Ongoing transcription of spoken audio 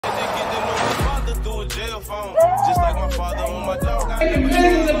jail phone. Just like my father on my dog.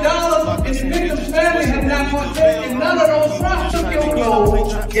 Millions of dollars and the victim's family have not partaken. None of those robbers took your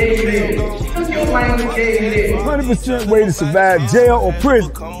gold, gave it. Took your land and gave it. 100% way to survive jail or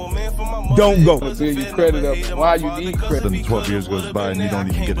prison. Don't go. Build your credit up. Why you need credit? Then 12 years goes by and you don't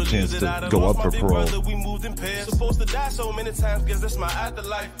even get a chance to go up for parole. Supposed to die so many times, guess that's my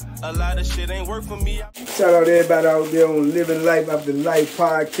afterlife. A lot of shit ain't work for me. Shout out to everybody out there on Living Life After Life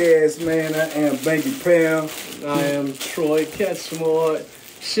podcast, man. I am Banky Pam. I am Troy Ketchmore,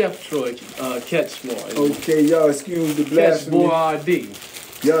 Chef Troy Ketchmore. Okay, y'all excuse the blasphemy. Ketchmore RD.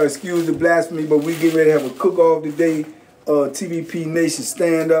 Y'all excuse the blasphemy, but we get ready to have a cook-off today. TVP Nation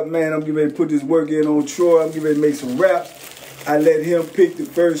stand up, man. I'm getting ready to put this work in on Troy. I'm getting ready to make some raps. I let him pick the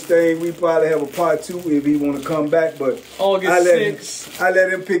first thing. We probably have a part 2 if he want to come back, but August 6th. I let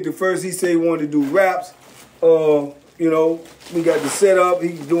him pick the first. He said he wanted to do raps. You know, we got the setup.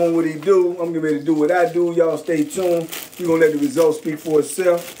 He's doing what he do. I'm getting ready to do what I do. Y'all stay tuned. We're going to let the results speak for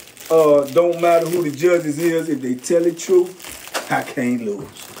itself. Don't matter who the judges is. If they tell the truth, I can't lose.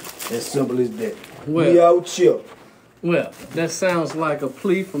 As simple as that. Well, we out here. Well, that sounds like a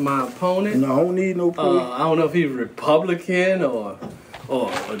plea for my opponent. No, I don't need no plea. I don't know if he's Republican or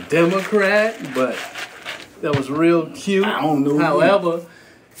a Democrat, but that was real cute. I don't know. However,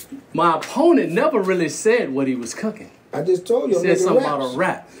 my opponent never really said what he was cooking. I just told you. He said something about a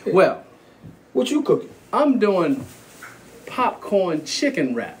rap. Yeah. Well, what you cooking? I'm doing popcorn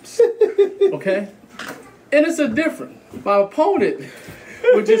chicken wraps. Okay? And it's a different. My opponent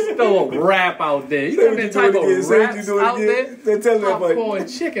would just throw a rap out there. You know that type of raps out there? Popcorn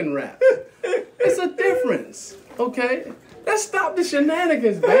chicken wrap. It's a difference, okay? Let's stop the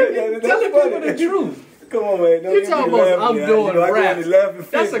shenanigans, baby. Tell the people the truth. Come on, man. You talking about I'm doing raps.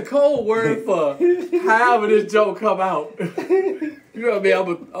 That's a code word for however this joke come out. You know what I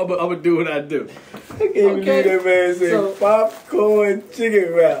mean? I'm gonna do what I do. I can't believe that man said popcorn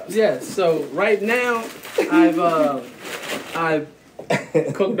chicken wraps. Yes. So right now, I've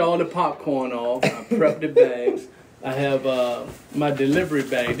cooked all the popcorn off. I prepped the bags. I have my delivery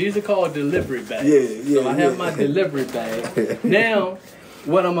bag. These are called delivery bags. So I have my delivery bag. Now,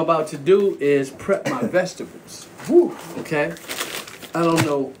 what I'm about to do is prep my vegetables. Okay? I don't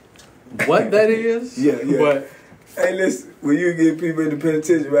know what that is. But hey, listen, when you get people in the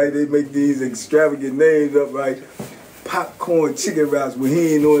penitentiary, right, they make these extravagant names up, right? Popcorn chicken wraps, when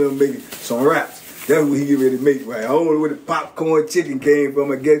he ain't know them making some wraps. That's what he get ready to make, right? I don't know where the popcorn chicken came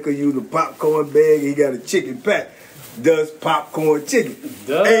from. I guess because you used a popcorn bag and he got a chicken pack. Does popcorn chicken.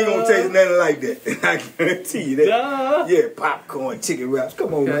 Duh. Ain't gonna taste nothing like that. I guarantee you that. Duh. Yeah, popcorn chicken wraps.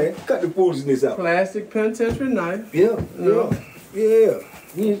 Come on, man. Cut the foolishness out. Plastic penitentiary knife. Yeah. Okay.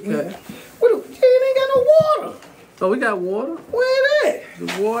 You ain't got no water. So we got water. Where that? The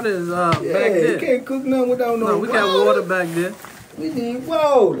water is back there. You can't cook nothing without no water. No, we got water back there. We need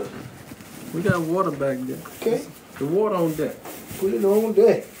water. We got water back there. Okay. The water on deck. Put it on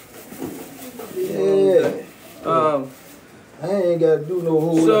deck. Yeah. I ain't gotta do no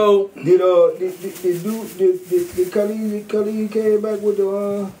whole. So did Khalid came back with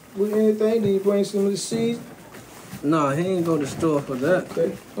with anything? Did he bring some of the seeds? No, he ain't go to the store for that.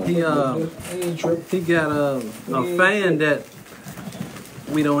 Okay. He got a fan that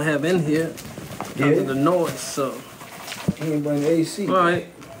we don't have in here because of the noise. So he ain't bring the AC. All right.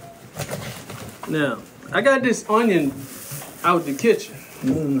 Now I got this onion out the kitchen.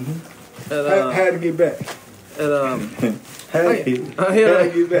 Had to get back.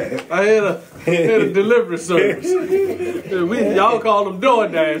 I had a delivery service. Y'all call them door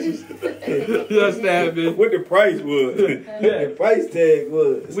dashes. You understand me? What the price was? The price tag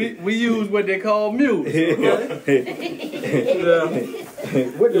was. We use what they call mules. Okay?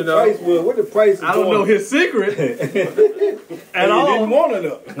 What the price was? What the price? I don't know his secret at all. You didn't want it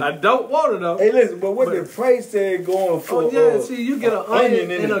though. I don't want it though. Hey, listen, but what the price tag going for? Oh yeah, see, you get an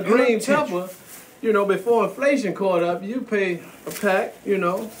onion and a green pepper. You know, before inflation caught up, you pay a pack, you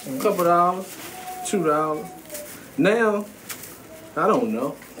know, a couple $, $2. Now, I don't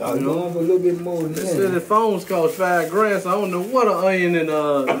know. I was going for a little bit more than that. The phones cost $5,000, so I don't know what an onion and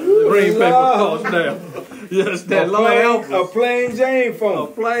green paper cost now. You understand? A plain Jane phone.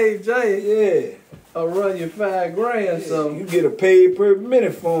 A plain Jane? Yeah. I'll run you $5,000, so. You get a paid per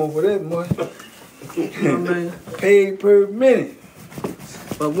minute phone for that money. You know what I mean? Paid per minute.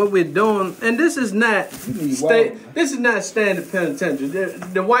 But what we're doing, and this is not standard penitentiary.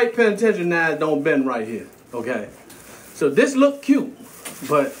 The white penitentiary now don't bend right here. Okay, so this look cute,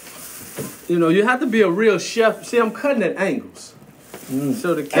 but you know you have to be a real chef. See, I'm cutting at angles.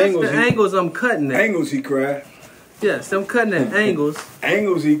 So to catch the angles, I'm cutting at. Angles, he cried. Yes, them cutting at angles.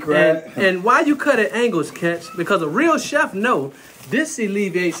 Angles, he cried. And why you cut at angles, Catch? Because a real chef know this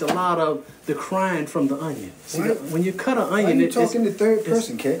alleviates a lot of the crying from the onion. See, when you cut an onion, why are you talking to third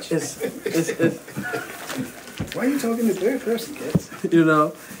person, Catch? Why are you talking to third person, Catch? You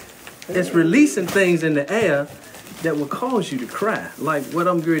know, it's releasing things in the air that will cause you to cry, like what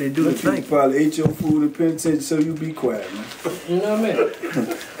I'm going to do to Banky. You probably ate your food in penitentiary, so you be quiet, man. You know what I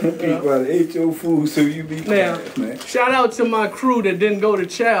mean? You probably ate your food, so you be quiet, man. Shout out to my crew that didn't go to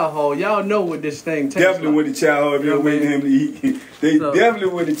chow hall. Y'all know what this thing tastes Definitely like. went to chow hall if you're waiting him to eat. They definitely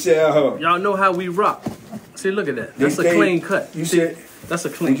went to chow hall. Y'all know how we rock. See, look at that. That's a clean cut. You said that's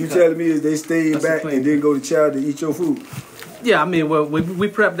a clean cut. What you telling me is they stayed back and didn't go to chow to eat your food? Yeah, I mean, well, we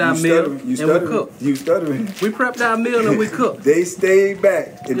prepped our meal and we cooked. You stuttering. We prepped our meal and we cooked. They stayed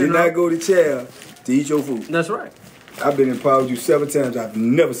back and did not go to chow to eat your food. That's right. I've been in power with you 7 times. I've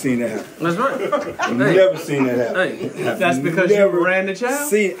never seen that happen. That's right. I've never seen that happen. Hey, that's because you ran the chow?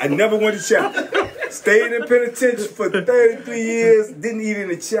 I never went to chow. Stayed in penitentiary for 33 years. Didn't eat in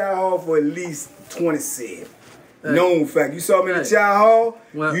the chow hall for at least 27. Known fact. You saw me in the chow hall,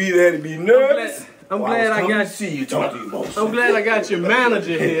 you either had to be nervous. I'm glad I got you. I'm glad I got your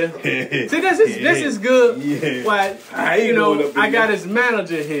manager here. See, this is good. Yeah. Why, I got his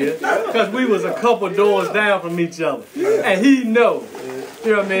manager here because we was a couple doors down from each other, and he know.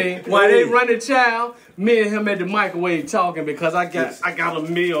 You know what I mean? While they run the chow, me and him at the microwave talking because I got a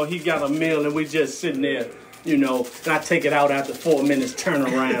meal, he got a meal, and we just sitting there. You know, and I take it out after 4 minutes, turn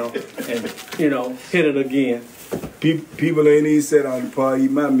around, and hit it again. People ain't even said on the party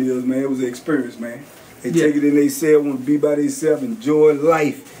eat my meals, man. It was an experience, man. They take it in they cell, want to be by themselves, enjoy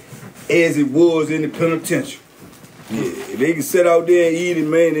life as it was in the penitentiary. Yeah, if they can sit out there and eat it,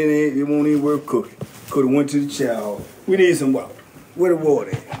 man, then it won't even worth cooking. Could have went to the chow. We need some water. Where the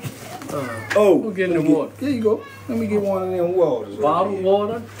water at? We're getting the water. There you go. Let me get one of them waters. Bottled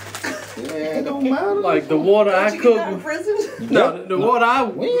water? Yeah, it don't matter. Like the water I cook with. No, the water I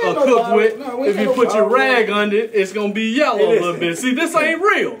cook with, if you put your rag under it, it's going to be yellow a little bit. See, this ain't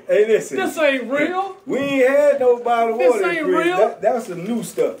real. Hey, listen. This ain't real. We ain't had no bottled water. This ain't real. That's some new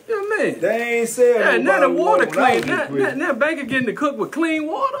stuff. Yeah, man. They ain't said now the water clean. Now Banky getting to cook with clean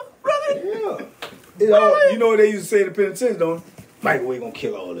water? Really? Yeah. You know what they used to say in the penitentiary, don't they? Microwave gonna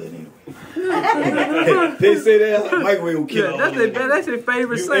kill all that anyway. They say that microwave gonna kill all that. That's their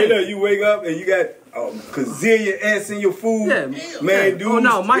favorite saying. You wake up and you got gazillion ants in your food. Yeah, man, dudes. Oh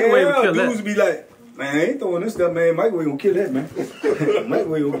no, microwave will kill that. Dudes be like, man, I ain't throwing this stuff, man. Microwave gonna kill that, man.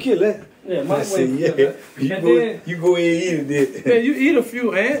 Microwave gonna kill that. Yeah, microwave will kill that. You go ahead and eat it. Yeah, you eat a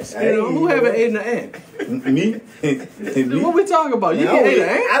few ants. Who haven't eaten an ant? Me? What we talking about? You ain't ate an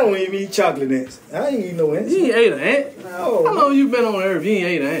ant? I don't even eat chocolate ants. I ain't eat no ants. You ain't ate an ant? No. How long you been on Earth? You ain't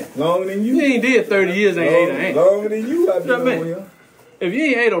ate an ant. Longer than you. You ain't did 30 years and ain't ate an ant. Longer than you, I've been on here. If you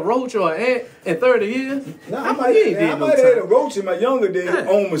ain't ate a roach or an ant in 30 years, I might have had a roach in my younger days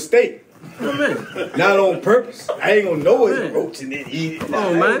on mistake. Not on purpose. I ain't gonna know it's a roach and then eat it.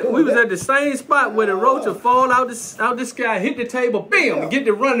 Oh man, we was at the same spot where the roach would fall out the sky, hit the table, bam, and get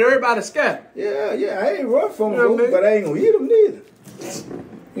to run to everybody's sky. Yeah, I ain't run from them, but I ain't gonna eat them neither.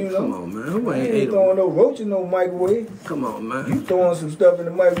 You know? Come on, man. Who ain't throwing no roach in no microwave. Come on, man. You throwing some stuff in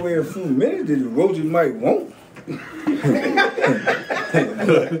the microwave a few minutes that the roaches might want.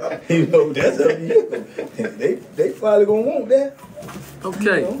 That's up to you. They probably gonna want that.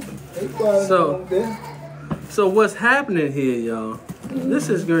 Okay. They probably gonna want that. So what's happening here, y'all? This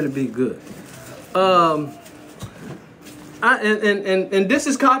is going to be good. And this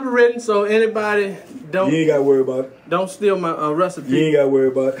is copywritten, so anybody don't. You ain't got to worry about it. Don't steal my recipe. You ain't got to worry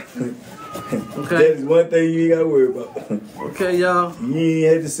about it. Okay. That is one thing you ain't got to worry about. Okay, y'all. You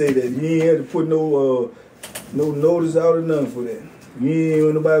ain't had to say that. You ain't had to put no notice out or nothing for that. You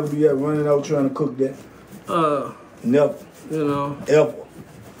ain't nobody be out running out trying to cook that. Never. You know. Ever.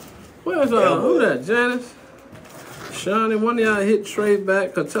 Where's who that? Janice? Shawnee, one of y'all hit Trey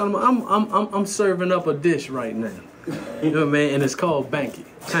back. Cause tell him I'm serving up a dish right now. You know what I mean? And it's called Banky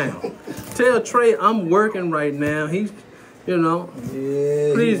Town. Tell Trey I'm working right now. He's, yeah,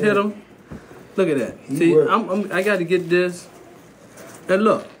 please hit him. Look at that. See, I got to get this. And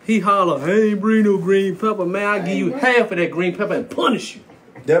look, he holler, I ain't bring no green pepper, man. I'll give you half of that green pepper and punish you.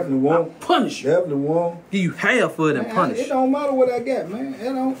 Definitely won't. Punish you. Definitely won't. Give you half of it and punish you. It don't matter what I got, man. It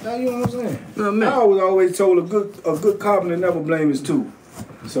don't. You know what I'm saying? No, man. I was always told a good carpenter never blame his tool.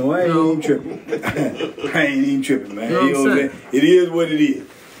 So I ain't even tripping. I ain't even tripping, man. You know what I'm saying? It is what it is.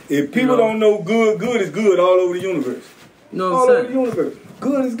 If people don't know good is good all over the universe. You know all over the universe.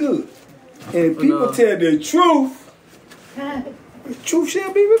 Good is good. And if people tell the truth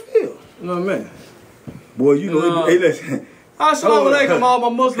shall be revealed. You know what I mean? Boy, you know, hey, listen. Assalamu alaikum, all my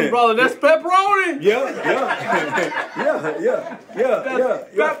Muslim brothers. That's pepperoni. Yeah.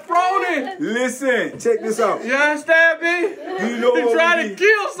 Pepperoni. Listen, check this out. You understand me? You know he tried to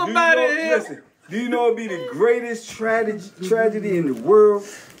kill somebody here. Listen, do you know it'd be the greatest tragedy in the world?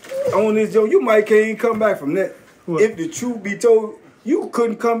 On this joke, you might can't even come back from that. What? If the truth be told, you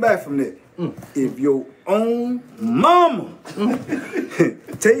couldn't come back from that. If your own mama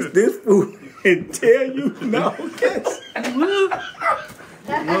taste this food and tell you no,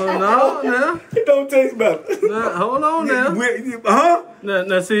 No. It don't taste better. Hold on now. Huh?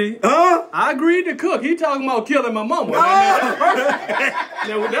 Now see, I agreed to cook. He talking about killing my mama. Now,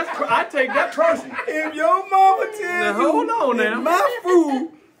 I take that personal. If your mama tell you hold on now. My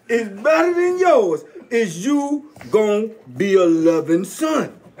food is better than yours, is you gonna be a loving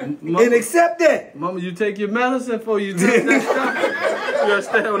son. Mama, and accept that. Mama, you take your medicine before you do that stuff. You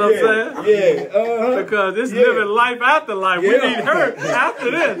understand what I'm saying? Yeah. Because this living life after life. We need her after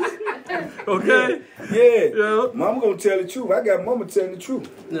this. Okay? Yeah. Mama gonna tell the truth. I got mama telling the truth.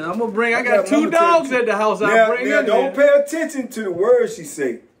 Now I'm gonna bring. I got 2 dogs at the house. I'll bring them. Don't pay attention to the words she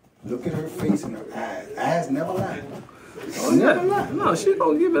say. Look at her face and her eyes. Eyes never lie. Never lie. No, she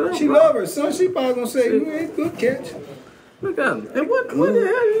gonna give it up. She love her son. She probably gonna say, "You ain't good catch." Look at them. And where the hell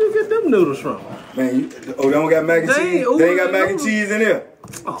did you get them noodles from? Man, they don't got mac and cheese? They ain't got mac and cheese in there.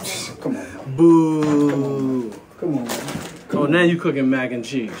 Oh, come on. Boo. Come on, man. Oh, now you cooking mac and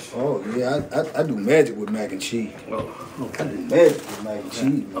cheese. Oh, yeah, I do magic with mac and cheese. Oh, okay. I do magic with mac and cheese.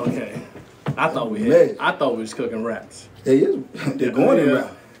 Man. Okay. I thought we was cooking wraps. They're going in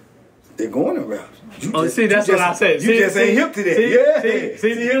wraps. They're going in wraps. See, that's what I said. You just ain't hip to that. See,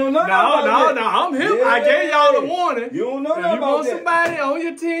 you don't know that. No, I'm hip. Yeah. I gave y'all the warning. You don't know that about you want somebody on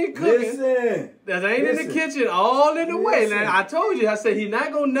your team cooking that ain't in the kitchen, all in the way. Now, I told you, I said he's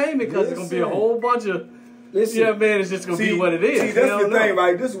not going to name it because it's going to be a whole bunch of, man, it's just going to be what it is. See, that's the thing,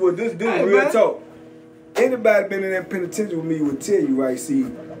 right? This is what this real talk. Anybody been in that penitentiary with me would tell you, right? See,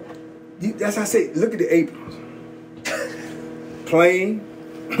 that's how I say, look at the aprons. Plain.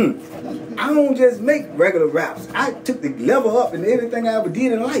 I don't just make regular raps. I took the level up in everything I ever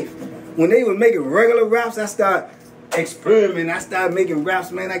did in life. When they were making regular raps, I started experimenting. I started making raps,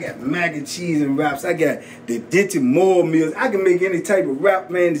 man. I got mac and cheese and raps. I got the Ditty Moore meals. I can make any type of rap,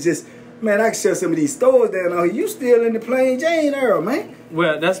 man. It's just, man, I can shut some of these stores down out here. You still in the plain Jane era, man.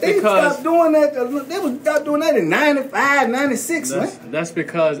 Well, that's they because... stopped doing that. They stopped doing that in 95, 96, man. That's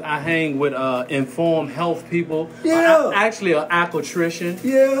because I hang with informed health people. Yeah. Actually, an aquatrician.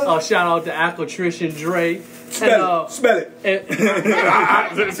 Yeah. Shout out to aquatrician Dre. Spell it.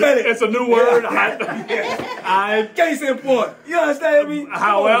 It's a new word. Case in point. You understand me?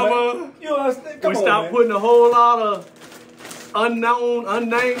 However, you understand? We stopped putting a whole lot of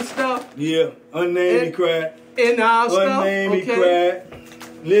unnamed stuff. Yeah, unnamed crap. In our stuff. Unnamed crap.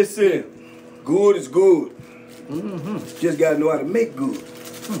 Listen, good is good. Just gotta know how to make good.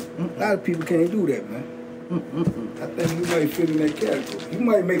 A lot of people can't do that, man. I think you might fit in that category. You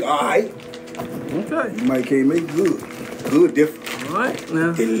might make all right. Okay. You might can't make good. Good different. All right.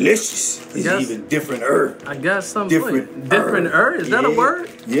 Now, delicious. It's even different herb. I got something different herb. Is that a word?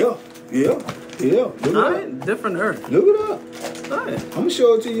 Yeah. Look it up. Different herb. Look it up. All right. I'm gonna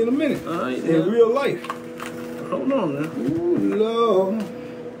show it to you in a minute. All right. In real life. Hold on now. Ooh, Lord.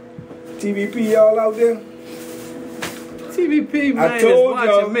 TVP, y'all out there? TVP, man, is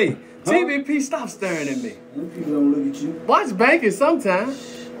watching me. Huh? TVP, stop staring at me. Them people don't look at you. Watch Banky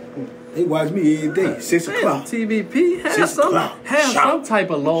sometimes. They watch me every day, 6 o'clock. TVP, have some type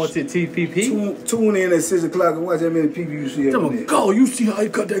of loyalty, TVP. Tune in at 6 o'clock and watch how many people you see every day. Go, you see how you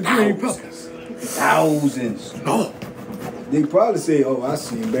cut that green pepper. Thousands. Oh. They probably say, oh, I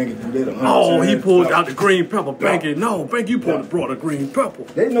seen Banky do that 100 times. Oh, he pulled out the green pepper, Banky. No, Banky, you brought a green pepper.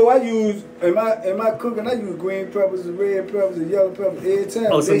 They know I use, in my cooking, I use green peppers and red peppers and yellow peppers every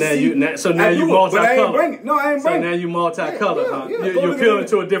time. Oh, so now you multicolored. But I ain't bring it. No, I ain't bring it. So now you multicolored, huh? You're appealing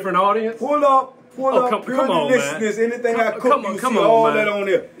to a different audience? Pull up. Come on, man. Anything I cook, you see all that on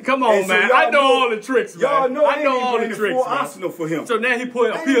there. Come on, man. I know all the tricks, man. Y'all know I know all the tricks, man. Arsenal for him. So now he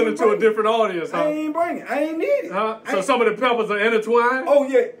appealing to a different audience, huh? I ain't bring it. I ain't need it. So some of the peppers are intertwined? Oh,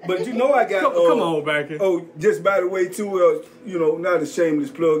 yeah. But you know I got... Come on, Banky. Oh, just by the way, too, not a shameless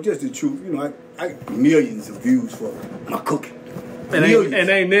plug, just the truth. You know, I got millions of views for my cooking. And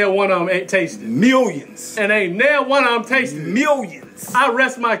ain't near one of them ain't tasted. Millions. And ain't near one of them tasted. Millions. I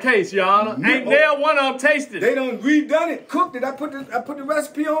rest my case, Your Honor. Ain't near one of them tasted. They done redone it, cooked it. I put the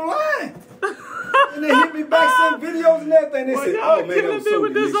recipe online. And they hit me back, sent videos and everything. They said, y'all oh man, that was killing me so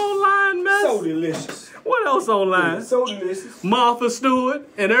with this delicious. online mess. So delicious. What else online? So delicious. Martha Stewart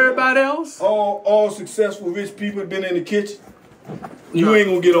and everybody else. All successful rich people been in the kitchen. You ain't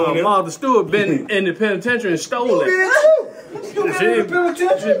gonna get on there. Martha Stewart been in the penitentiary and stole it. You been in the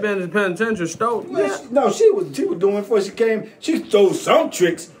penitentiary? She been in the penitentiary and stole it. Yeah. No, she was doing it before she came. She stole some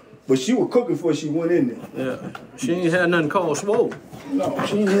tricks, but she was cooking before she went in there. Yeah. She ain't had nothing called swole. No,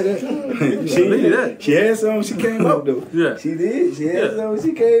 she ain't had that. She had some when she came up though. Yeah. She did. She had some when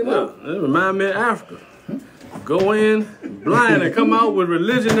she came up. It remind me of Africa. Go in blind and come out with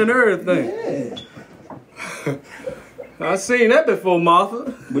religion and everything. Yeah. I seen that before,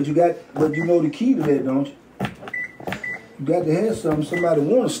 Martha. But you know the key to that, don't you? You got to have something somebody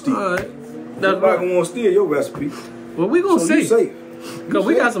want to steal. All right. That's Somebody right. want to steal your recipe. Well, we gonna So see. you safe. Because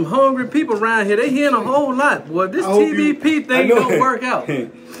we got some hungry people around here. They hearing a whole lot. Well, this TVP thing don't work out. Hey,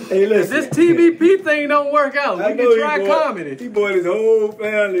 If listen. this TVP thing don't work out, we I know can try comedy. He bought his whole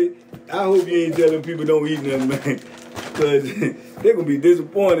family. I hope you ain't telling people don't eat nothing, man. Because they're going to be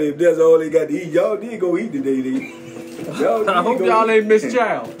disappointed if that's all they got to eat. Y'all did go eat today, then. I hope y'all ain't missed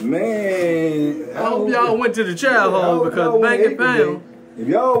child. Man. I hope y'all went to the child home because Banky pound. If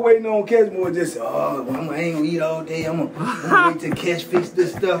y'all waiting on Ketchmore, just I ain't gonna eat all day. I'm gonna wait till Catch fix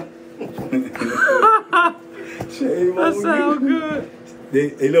this stuff. Shame That on sound you. good.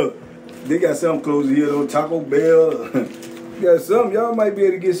 Hey, look, they got something close here though. Taco Bell. Got something. Y'all might be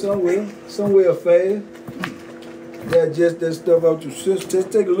able to get somewhere fast. Digest that stuff out your system.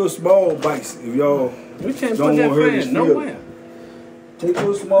 Just take a little small bites if y'all. We can't Don't put that wanna hurt his fan nowhere. Take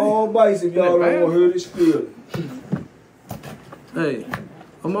little small bites if y'all don't want to hurt his feelings. Hey,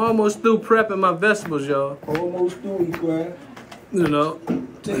 I'm almost through prepping my vegetables, y'all. Almost through, you crying. You know.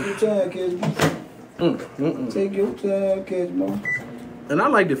 Take your time, Ketchmore. Take your time, Ketchmore. And I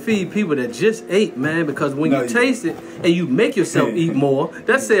like to feed people that just ate, man, because when you taste it and you make yourself eat more,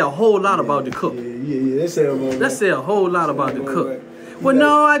 that say a whole lot about the cook. Yeah. That say a whole lot about the cook. Well,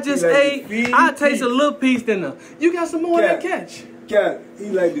 no, I just ate. I taste a little piece, then you got some more of that catch. God, he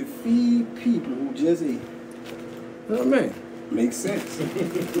like to feed people who just ate. You know what I mean? Makes sense.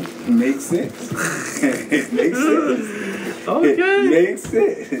 Makes sense. Makes sense. Okay. Makes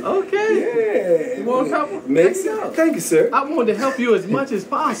sense. Okay. Yeah. You want a couple? Makes sense. Thank you, sir. I wanted to help you as much as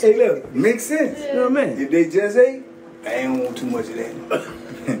possible. Hey, look, makes sense. You know what I mean? If they just ate, I ain't gonna want too much of that.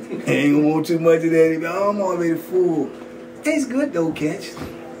 I ain't gonna want too much of that. I'm already full. Tastes good though, Catch.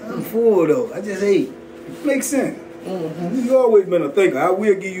 I'm full though. I just ate. Makes sense. You always been a thinker. I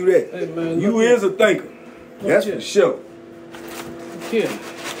will give you that. Hey, man, you is a thinker. That's for sure. Yeah.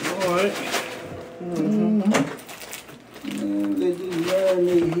 All right. Let you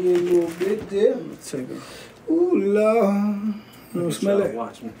marinate here a little bit there. Take a Ooh, Lord. You don't smell that?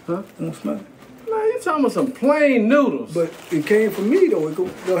 watch me. Huh? You don't smell it? Man, you talking about some plain noodles. But it came from me though.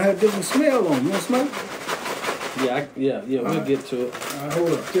 It'll have different smell on it. You don't smell it? Yeah, we'll get to it. All right, hold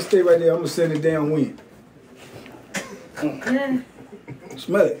up. Just stay right there. I'm going to send it downwind.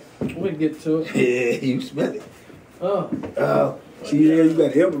 Smell it. We'll get to it. Yeah, you smell it. Oh. See, yeah, you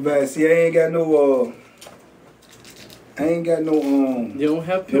got to improvise. See, I ain't got no, You don't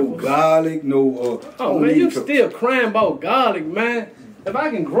have no pickles? garlic, no, Oh, man, you still crying about garlic, man. If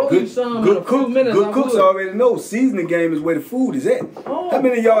I can grow you some in a few minutes, good I cooks would. already know seasoning game is where the food is at. Oh. How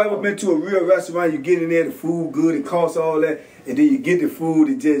many of y'all ever been to a real restaurant, you get in there, the food good, it costs all that, and then you get the food,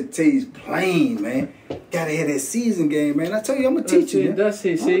 it just tastes plain, man. Gotta have that season game, man. I tell you, I'm gonna teach you, man. That's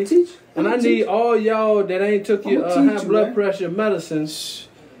it, see? Teach. And I need all y'all that ain't took your I'ma high teach you, blood man. pressure medicine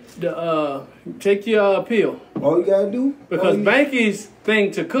to take your pill. All you gotta do, Because Banky's thing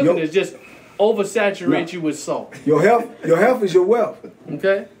to cooking Yo. is just oversaturate you with salt. your health is your wealth.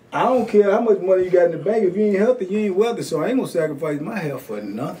 Okay? I don't care how much money you got in the bank. If you ain't healthy, you ain't wealthy. So I ain't gonna sacrifice my health for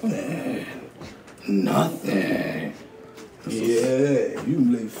nothing. Nothing. Yeah, you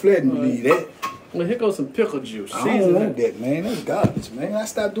can lay flat and believe that. Well, here goes some pickle juice. I don't Season want it. that, man. That's garbage, man. I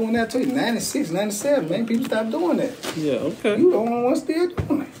stopped doing that too. 96, 97, man. People stopped doing that. Yeah, okay. You the only one still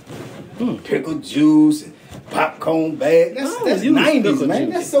doing it. Pickle juice, and popcorn bag. That's use 90s, pickle man.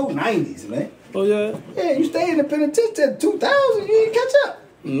 juice. That's so 90s, man. Oh, yeah? Yeah, you stay in the penitentiary till 2000, you ain't catch up.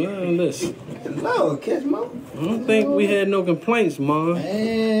 Man, listen. Lord, Ketchmore. I don't think we had no complaints, man.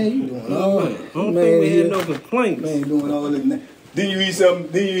 Man, you doing all I don't think we had no complaints. Man, doing all that. Then you eat some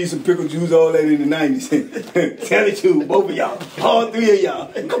pickle juice, all that in the 90s. Tell the truth, both of y'all. All three of y'all.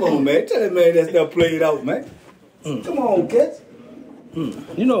 Come on, man. Tell that man that stuff played out, man. Come on, Ketch.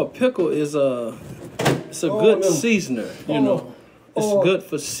 You know, a pickle is it's a good seasoner, you know. It's good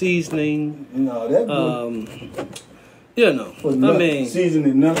for seasoning. No, that's good. You know, For nothing. I mean,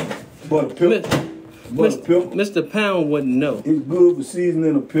 seasoning nothing but a pickle. Butter pickle. Mr. Pound wouldn't know. It's good for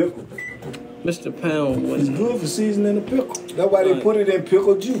seasoning a pickle. Mr. Pound It's wouldn't know. good for seasoning a pickle. That's why they put it in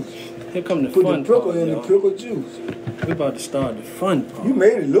pickle juice. Here come the Put fun the pickle part, in the y'all. pickle juice. We about to start the fun part. You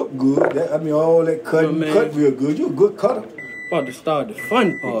made it look good. All that cutting, Oh, you man. cut real good. You a good cutter. About to start the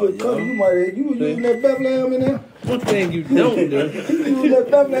fun part, Good cutter. You y'all. might have, you using that Bethlehem in there? One thing you don't do. You using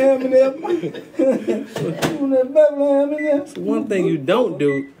that Bethlehem in there? You using that Bethlehem in there? One thing you don't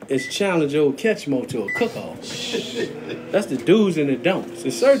do is challenge old Ketchmore to a cook-off. That's the do's and the don'ts.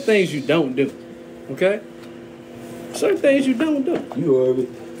 There's certain things you don't do. Okay? Certain things you don't do. You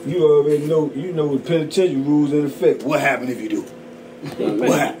already know. You know the penitentiary rules in effect. What happened if you do?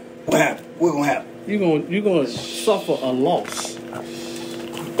 What happened? What happened? What gonna happen? You're gonna suffer a loss.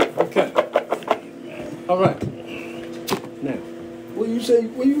 Okay. All right. Now, Where you say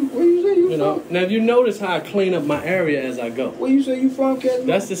you you know. from? Now, you notice how I clean up my area as I go. Where you say you from, Ketchmore?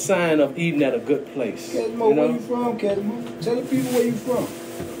 That's the sign of eating at a good place. Ketchmore, You where know? you from, Ketchmore? Tell the people where you from.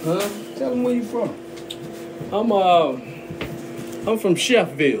 Huh? Tell them where you from. I'm from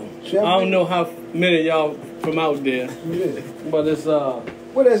Chefville. I don't know how many of y'all from out there, Yeah. but it's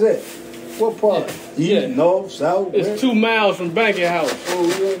What is that? What part? Yeah. East, north, south, it's west? 2 miles from Banky House. Oh,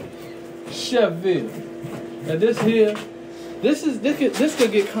 yeah. Chefville. And this here, this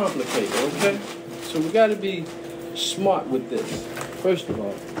could get complicated, okay? So we got to be smart with this. First of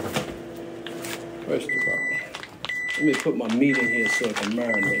all, let me put my meat in here so it can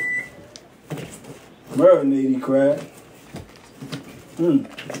marinate. Marinate, he cried.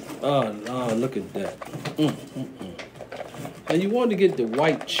 Oh, look at that. And you want to get the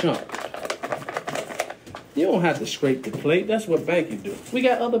white chunk. You don't have to scrape the plate. That's what Banky do. We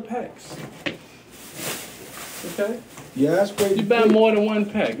got other packs. Okay? Yeah, I scraped You the buy plate. more than one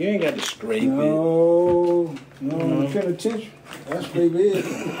pack. You ain't got to scrape it. No, penitentiary. I scrape it.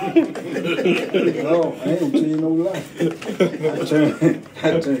 No, I ain't gonna tell you no lie.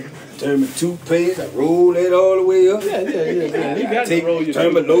 I turn my toothpaste, I roll that all the way up. Yeah. You got to roll your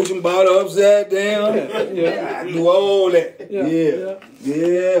Turn my lotion bottle upside down. Yeah. I do all that. Yeah.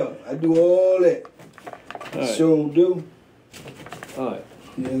 Yeah, I do all that. All right. Sure do. All right.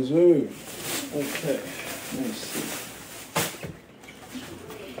 Yes, sir. Okay. Let's see.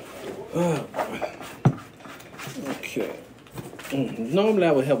 Okay. Normally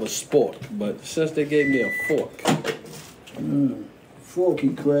I would have a spork, but since they gave me a fork, Fork, he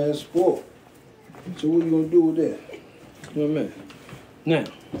crashed fork. So what you gonna do with that? wait a minute. Now,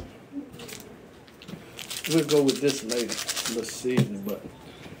 we'll go with this later, a little seasoning, but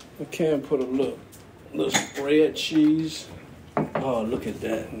I can put a little spread cheese. Oh, look at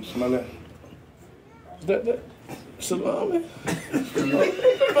that. Smell that? Is that salami?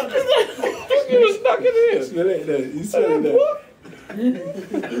 You was stuck in here. Smell that? You smell that?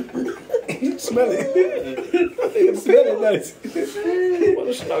 You smell it? You smell it nice. What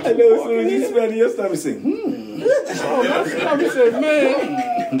a stuck I know as soon as you smell it, your stomach say, Oh, my stomach said,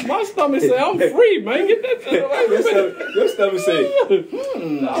 man, my stomach said, I'm free, man. Get that to the right. Your stomach say,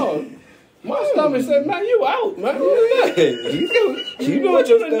 No. My stomach said, man, you out, man. hey, you know What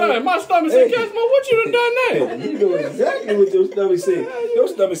you done done? My stomach said, Hey. Ketchmore, what you done done now? You know exactly what your stomach said. Your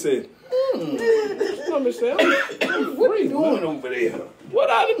stomach said, Stomach said, I'm what free, you doing man. over there? What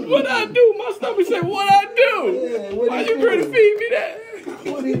I do? My stomach said, what I do? Yeah, what Why he you trying to doing? feed me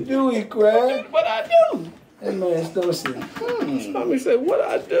that? What he do? He cried. What I do? That man's stomach said, Stomach said, what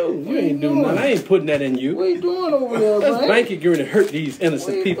I do? You ain't doing doing? nothing. I ain't putting that in you. what you doing over there, That's man? Banky going to hurt these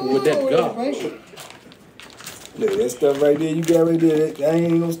innocent people with that garbage. Look, that stuff right there, you got right there, that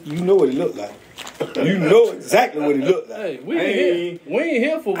ain't no, you know what it look like. You know exactly what it look like. Hey, we ain't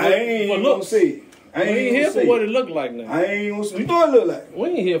here for I ain't for even gonna looks. say it. I We ain't ain't here for what it look like now. I ain't gonna say. You know what it look like. We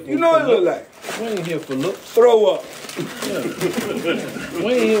ain't here for You know what it look like. We ain't here for looks. Throw up.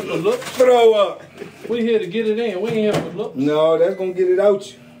 We ain't here for looks. Throw up. We here to get it in. We ain't here for looks. No, that's gonna get it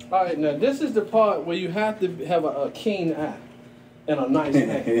out you. All right, now this is the part where you have to have a keen eye and a nice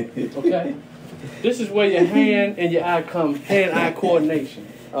hand. Okay, this is where your hand and your eye come hand-eye coordination.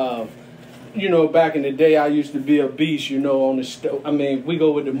 You know, back in the day, I used to be a beast. You know, on the stove. I mean, we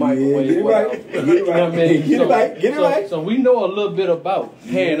go with the microwave. Get it whatever. right. Get it You know what I right. mean? Get it right. Get it right. So we know a little bit about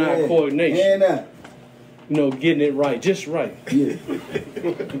hand-eye coordination. Hand out. You know, getting it right, just right. Yeah.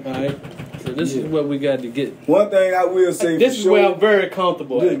 All right. So this is what we got to get. One thing I will say This for is sure. where I'm very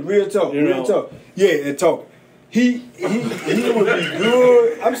comfortable. Look, At. real talk, You real know. talk. Yeah, and talk. He would be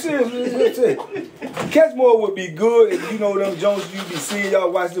good. I'm serious. Ketchmore would be good if you know them Jones you be seeing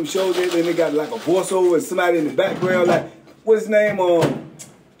y'all watch them shows and they got like a voiceover and somebody in the background like what's his name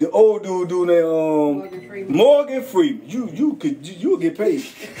the old dude doing that Morgan Freeman. You'll get paid.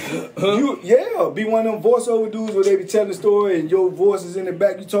 Be one of them voiceover dudes where they be telling the story and your voice is in the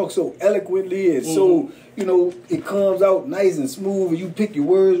back. You talk so eloquently and so it comes out nice and smooth and you pick your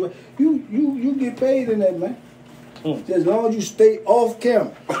words. You get paid in that, man. Just as long as you stay off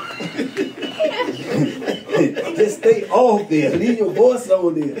camera. Just stay off there. Leave your voice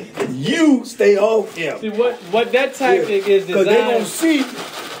on there. You stay off camera. See what that tactic is designed. Because they gonna see.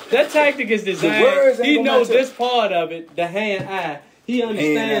 That tactic is designed. He knows this part of it, the hand-eye. He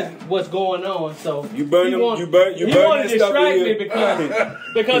understands what's going on, so you burn he them. want You burn to that distract stuff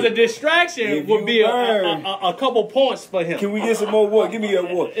me because a distraction would be a couple points for him. Can we get some more water? Give me that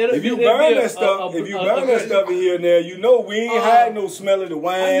water. If you burn that stuff, in here and there, we ain't hiding no smell of the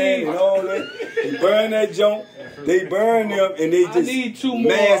wine and all that. You burn that junk, they burn them, and they just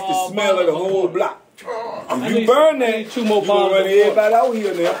mask the smell of the whole block. If you burn that, two more you bottles run everybody out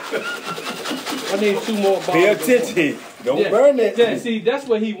here now. I need 2 more bottles. Pay attention. Don't burn that. Yeah, see, that's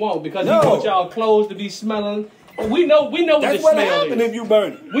what he wants because he wants y'all clothes to be smelling. We know what that's the what smell happens is. if you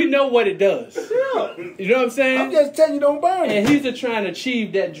burn it. We know what it does. Yeah. You know what I'm saying? I'm just telling you, don't burn it. And he's trying to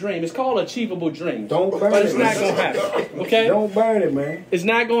achieve that dream. It's called achievable dream. Don't burn it. But it's not going to happen. Okay? Don't burn it, man. It's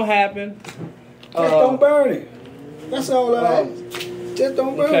not going to happen. Just don't burn it. That's all I ask. Just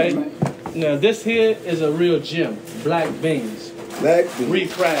don't burn it, man. Now, this here is a real gem. Black beans. Black beans.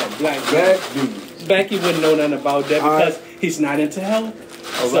 Refried black beans. Banky wouldn't know nothing about that because he's not into health.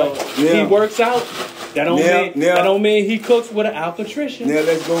 So he works out. That don't mean he cooks with an alkatrition. Now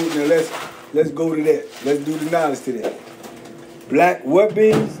let's go. Let's go to that. Let's do the knowledge to that. Black what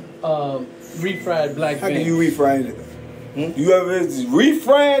beans? Refried black beans. How can you refry it? You ever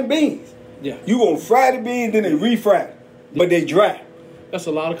refried beans? Yeah. You gonna fry the beans, then they refry, but they dry. That's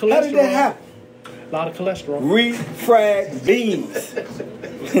a lot of cholesterol. How did that happen? A lot of cholesterol. Refried beans.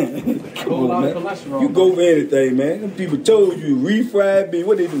 Come on, man. Cholesterol. You go for anything, man. Them people told you refried beans.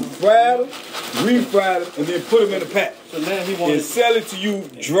 What they do? Fry them, refry them, and then put them in a pack. So now he wanted and sell it to you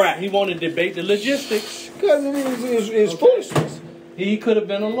dry. He wanted to debate the logistics. Because it's foolishness. He could have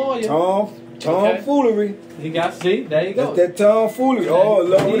been a lawyer. Tomfoolery. He got, see, there you go. That's that tomfoolery. Oh,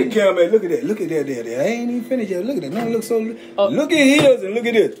 Lord, with the camera. Look at that. Look at that there. I ain't even finished yet. Look at that. No, look so. Look at his and look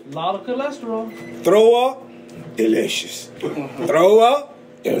at this. A lot of cholesterol. Throw up, delicious. Throw up,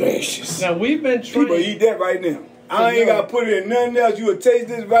 delicious. Now, we've been trained. People eat that right now. I ain't got to put it in nothing else. You will taste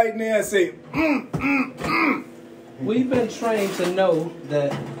this right now and say, We've been trained to know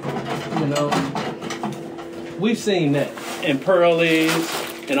that, we've seen that in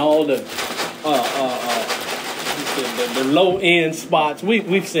Pearlies and all the low-end spots.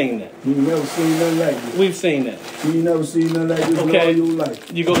 We've seen that. You never seen nothing like this. We've seen that. You never seen nothing like this in all your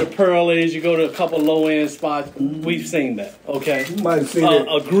life. You go to Pearlies, you go to a couple low-end spots. We've seen that, okay? You might have seen that.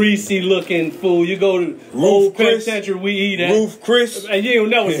 A greasy-looking food. You go to Old Penitentiary, we eat at. Roof Chris. And you ain't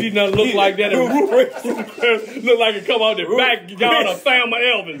never see nothing look like that. Roof Chris look like it come out the backyard of Thelma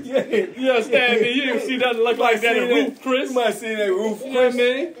Elvin. You understand me? You didn't see nothing look like that in Roof Chris. You might have seen that Roof Chris. You know what I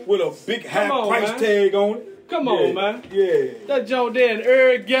mean? With a big high price tag on it. Come on, man. Yeah. That joint there in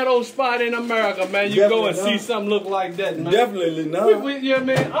every ghetto spot in America, man. You go and see something look like that, man. Definitely not. You know what I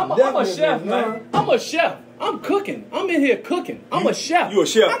mean? I'm a chef, man. I'm a chef. I'm cooking. I'm in here cooking. I'm a chef. You a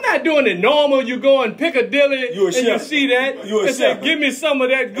chef. I'm not doing the normal. You go in Piccadilly you a chef. You see that. You a and chef. say, give me some of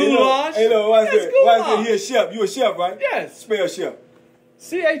that goulash. Hey, no, why is he a chef? You a chef, right? Yes. Spell chef.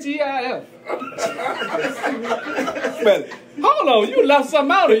 CHEIF. Spell it. Hold on, you left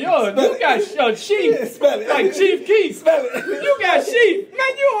something out of yours. You got sheep. Yeah, spell it. Like Chief Keith. Spell it. You got sheep.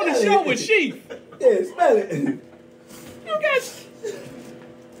 Man, you on the show with sheep. Yeah, spell it. You got...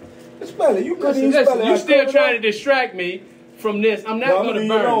 Spell it. You couldn't even spell it. You still trying to distract me from this. I'm not going to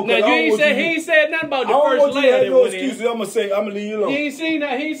burn. Now, he ain't said nothing about the first layer that went in. I'm going to leave you alone. He ain't seen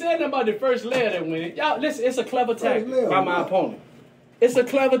that. He ain't said nothing about the first layer that went in. Y'all, listen, it's a clever tactic by my opponent. It's a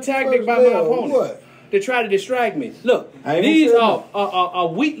clever tactic by my opponent. What? To try to distract me. Look, these are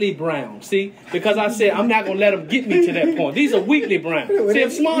Wheatley Browns, see? Because I said I'm not going to let them get me to that point. These are Wheatley Browns. See,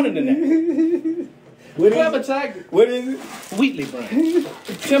 I'm smarter than that. Clever tactic. What is it? Wheatley Browns.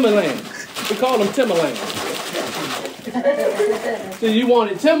 Timberland. We call them Timberland. So you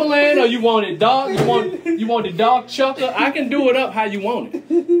want it Timberland or you want it dark? You want it dark chucker? I can do it up how you want it.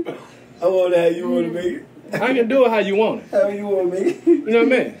 I want it how you want to make it. I can do it how you want it. How you want to make it? You know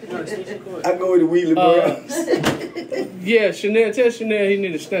what I mean? I go with the Wheatley Browns. Yeah, Chanel, tell Chanel he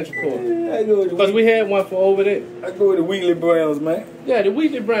need a extension cord. I go with the Because we had one for over there. I go with the Wheatley Browns, man. Yeah, the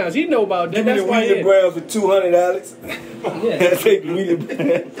Wheatley Browns. He know about that. Give me the Wheatley Browns for $200, Alex. Yeah. I take the Wheatley Browns.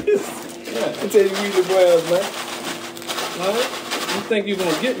 I take the Wheatley Browns, man. All right. You think you're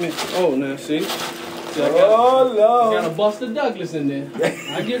gonna get me? Oh, now see. I got a Buster Douglas in there.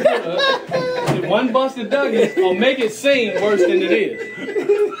 I get rid of one Buster Douglas or make it seem worse than it is.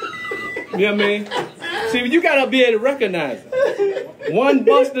 You know what I mean? See, you gotta be able to recognize it. One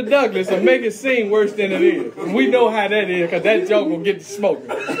Buster Douglas will make it seem worse than it is. And we know how that is, because that joke will get the smoke.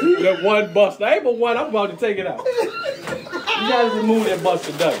 That one Buster. I ain't but one, I'm about to take it out. You gotta remove that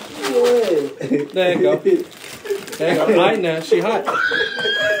Buster Douglas. There you go. There you go. All right now, she hot.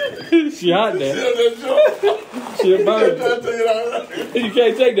 She hot there. She a bird. You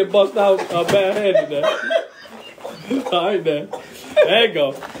can't take that Buster out bad-handed there. All right now. There you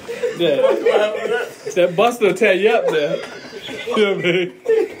go. There. That Buster will tear you up there. You know what I mean?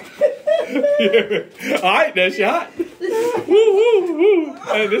 All right, that's your hot. Woo, woo, woo.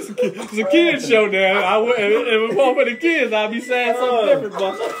 Hey, this is a kid's show now. If it wasn't for the kids, I'd be saying something different,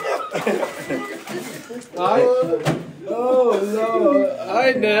 Buster. All right. Oh, Lord. All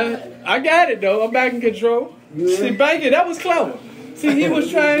right, now. I got it, though. I'm back in control. Yeah. See, Banky, that was clever. See, he was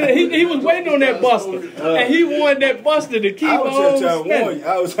trying to, he was waiting on that Buster. And he wanted that Buster to keep on spinning.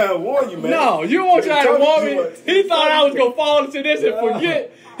 I was trying to warn you, man. No, you weren't trying to warn me. He thought I was going to fall into this and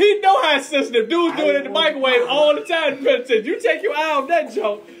forget. He know how sensitive. Dudes do it in the microwave all the time. You take your eye off that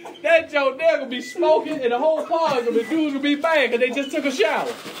joke, they're going to be smoking and the whole car is going to be, dudes will be bad because they just took a shower.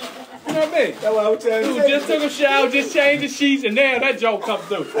 You know what I mean? That's what I was trying to say. Just took a shower, just changed the sheets, and now that joke come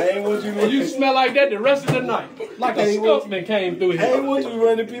through. I ain't want you to. You smell like that the rest of the night. Like a skunkman came through here. I ain't want you to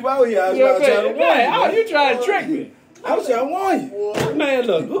run the people out here. I was trying to warn you. How you trying to trick me? I was trying to warn you. Man,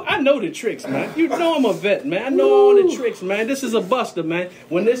 look, I know the tricks, man. You know I'm a vet, man. I know all the tricks, man. This is a Buster, man.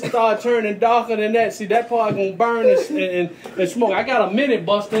 When this start turning darker than that, see, that part gonna burn and smoke. I got a mini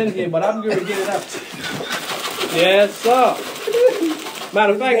Buster in here, but I'm gonna get it out. Yes, sir.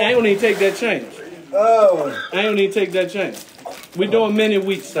 Matter of fact, I ain't gonna even take that change. Oh. I ain't gonna even take that change. We doing mini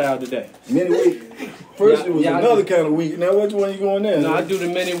wheat style today. Mini wheat? First it was another kind of wheat. Now which one you going there? No, I do the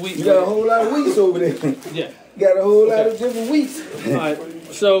mini wheat. You got a whole lot of wheats over there. Yeah. You got a whole lot of different wheats. All right.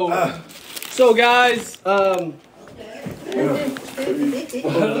 So guys,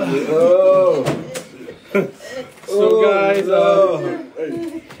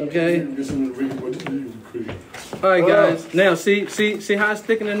 okay. All right, guys. Now, see how it's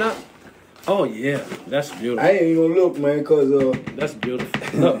thickening up? Oh yeah, that's beautiful. I ain't even gonna look, man, cause that's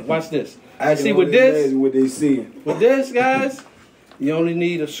beautiful. Look, watch this. I see with this. What they see. With this, guys, you only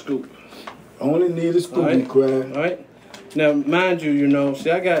need a scoop. Only need a scoop, crab. All right. Now, mind you,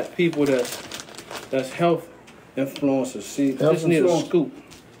 see, I got people that's health influencers. See, just need a scoop.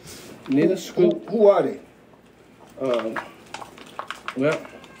 Need a scoop. Who are they? Well.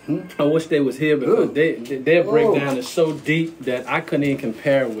 I wish they was here because their breakdown is so deep that I couldn't even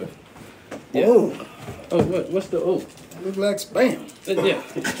compare with. Yeah. Oh, what's the Look like spam. Yeah.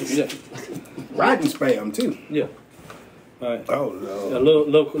 Rotten spam too. Yeah. All right. Oh Lord. A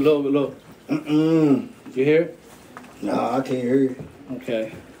little. You hear it? No, I can't hear it.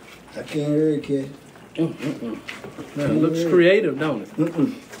 Okay. I can't hear it, kid. Man, it looks creative, don't it?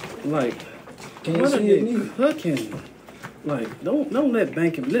 Like, can't see it neither. Cooking. Like, don't let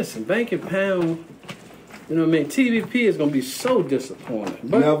Banky, listen, Banky Pound, you know what I mean? TVP is going to be so disappointed.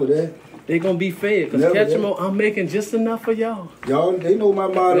 But never that. They're going to be fed because Ketchmore, I'm making just enough for y'all. Y'all, they know my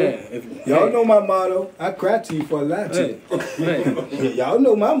motto. Yeah, y'all know my motto. I cry to you for a lot to you. Y'all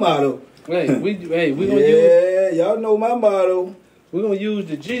know my motto. We going to use. Yeah, y'all know my motto. We're going to use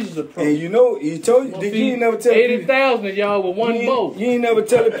the Jesus approach. And he told you, you ain't never tell 80,000 of y'all with one boat. You ain't never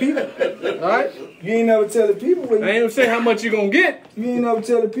tell the people. All right? You ain't never tell the people where you. I ain't gonna say how much you gonna get. You ain't never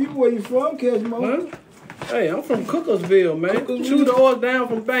tell the people where you from, Ketchmore. Huh? Hey, I'm from Cookersville, man. 2 doors down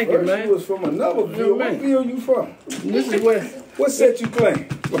from Banky, man. You was from another ville. What ville you from? This is where. What set you playing?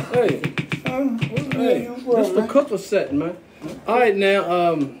 Hey. You from, this the Cooker set, man. All right, now,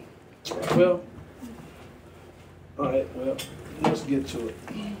 well. All right, well, let's get to it.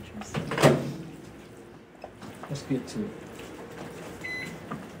 Let's get to it.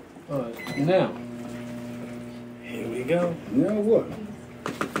 All right, now. Here we go. Now what?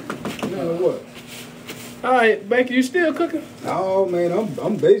 All right, Banky, you still cooking? Oh man,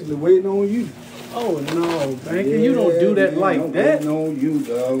 I'm basically waiting on you. Oh no, Banky, you don't do that like I'm that. Waiting on you,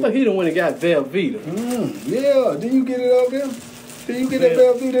 dog. Look, he the one that got Velveeta. Yeah, did you get it out there? Can you get that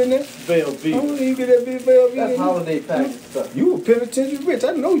Velveeta in there? Velveeta. Oh, you get that Velveeta That's in there? holiday package stuff. You were penitentiary rich.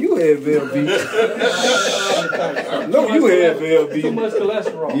 I know you had Velveeta. I know you had Velveeta. Too much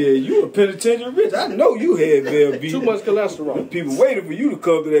cholesterol. Yeah, you were penitentiary rich. I know you had Velveeta. Too much cholesterol. People waiting for you to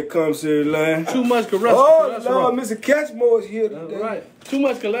come to that commissary line. Too much cholesterol. Oh, Lord, Mr. Ketchmore is here today. Right. Too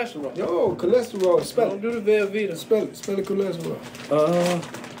much cholesterol. Yo, cholesterol. Spell Don't it. do the Velveeta. Spell it. Spell it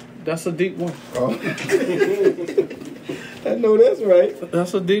cholesterol. That's a deep one. Oh. I know that's right.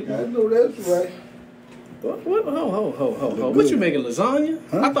 That's a deep I one. know that's right. What? Ho. What you making, lasagna?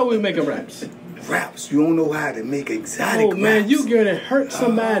 Huh? I thought we were making wraps. Wraps. You don't know how to make exotic Oh, man, wraps. you gonna hurt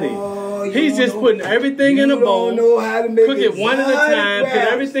somebody. Oh, you He's don't just know- putting everything in a bowl. You don't know how to make Cook it one at a exotic time, put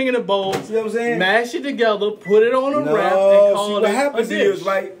wraps. everything in a bowl, See what I'm saying? mash it together, put it on a No, wrap, and call see it what a happens dish. is,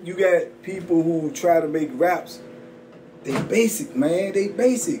 right, you got people who try to make wraps. They basic, man. They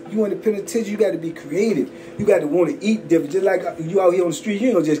basic. You in the penitentiary, you got to be creative. You got to want to eat different. Just like you out here on the street, you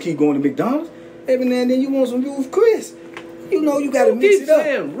ain't gonna just keep going to McDonald's. Every now and then you want some Ruth Chris. You know you got to mix Keep it up.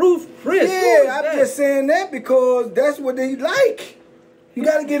 saying Ruth Chris. Yeah, I'm just saying that because that's what they like. You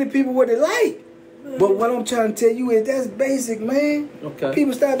got to give the people what they like. But what I'm trying to tell you is that's basic, man. Okay.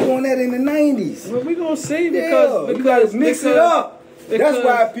 People started doing that in the 90s. Well, we're gonna see Yeah, because you got to mix it up. That's because-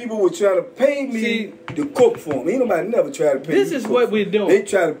 why people were trying to pay me See, to cook for them. Ain't nobody never tried to pay This you is to what cook. we're doing. They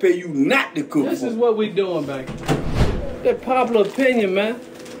try to pay you not to cook This for is them. what we doing, Banky. That popular opinion, man.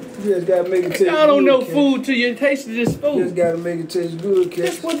 You just got to make it taste good. Y'all don't know Ken. food till you tasted this You just food. got to make it taste good, Ken.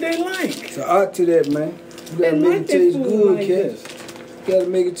 That's what they like. It's an art to that, man. You got They to make like it their taste food good, like Ken. this. You got to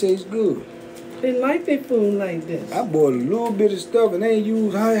make it taste good. They like their food like this. I bought a little bit of stuff and ain't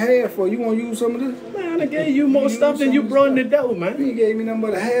used half for. You want to use some of this? Man, I gave you more stuff than you brought in the dough, man. You gave me nothing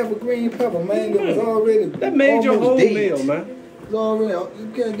but a half a green pepper, man. That was already That made your almost whole dead. meal, man. It's already,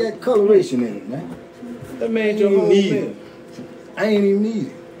 you got coloration in it, man. That made I your ain't whole need meal. it. I ain't even need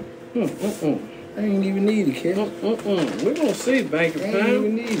it. Mm-mm. I ain't even need it, kid. We're gonna see, Banky I ain't even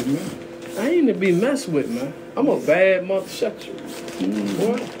Pound. need it, man. I ain't to be messed with, man. I'm a bad motherfucker.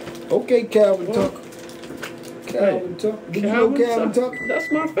 Boy. Okay, Calvin Tucker. Calvin Tucker. Did you know Calvin Tucker?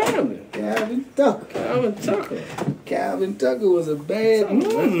 That's my family. Calvin Tucker. Calvin Tucker. Calvin Tucker was a bad.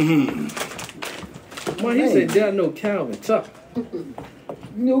 Man, he said, "Did I know Calvin Tucker?" You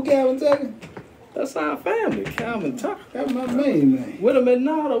know Calvin Tucker? That's our family, Calvin Tucker. That's my main man. With him at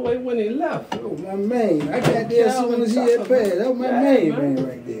Nottoway when he left. Oh, my main. I got there as soon as he had passed. That was my main man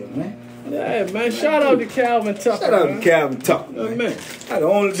right there, man. Yeah, man. Shout out to Calvin Tucker. Shout out to man. Calvin Tucker, Oh, man. man. I the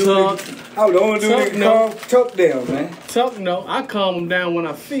only dude Tuck. I was the only dude Tuck, that no. calm Tuck down, man. Tuck, no. I calm him down when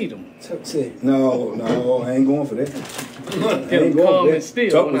I feed him. Tuck said, no, I ain't going for that. I Get ain't him going calm for and that. still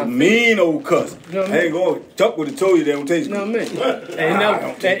Tuck when was I a feed mean old cuss. You know what I I ain't going. Tuck would have told you that don't taste You know good. what I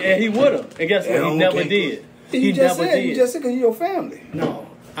mean? And he would have. And guess what? He don't never take did. You He just never said, did. you just said 'cause you your family. No.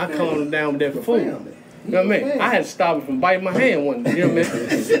 I calmed him down with that Your food. family. You know what I mean? I had to stop him from biting my hand one day. You know what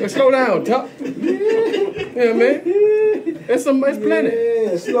I mean? But slow down, Tuck. You know what I mean? It's plenty.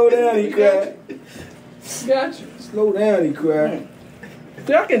 Yeah, slow down, he cried. Gotcha. Slow down, he cried.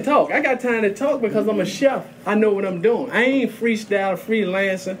 See, I can talk. I got time to talk because I'm a chef. I know what I'm doing. I ain't freestyle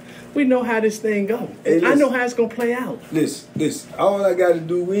freelancing. We know how this thing go. Hey, I listen. know how it's gonna play out. Listen. All I got to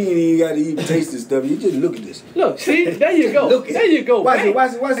do, we ain't even got to even taste this stuff. You just look at this. Look, see, there you go. Look at There you go. Watch Hey, it right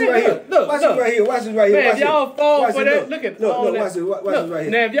here. hey, Watch look, it right here. Watch it right here. Man, Watch if it. y'all fall Watch for it, that, look at all look, that. watch it Look, right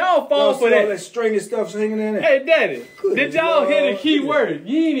here. now if y'all fall for all that, that stringy stuff hanging in there. hey, Daddy, Good did y'all hear Lord. the key word?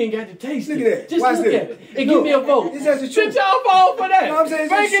 You ain't even got to taste Look it. at that. Just Watch look this. at it and Look. give me a vote. It's just the Did truth. y'all fall for that? No, I'm saying it's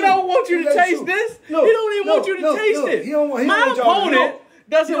Frankie the don't truth. want you to It's the taste truth. this. Look, He don't even want you to look, taste look. it. He don't want My y'all to opponent know.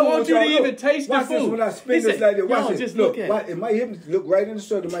 doesn't He don't want you to y'all even look. taste the Watch food. this when I spin He this said, like this. Watch y'all this. just look at it. It might look right in the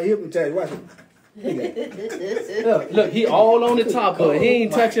circle. It might hypnotize. Watch it. Look, he all on the top of it. He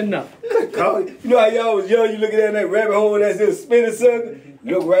ain't touching nothing. You know how y'all was young, you look at that rabbit hole that's just spinning circle?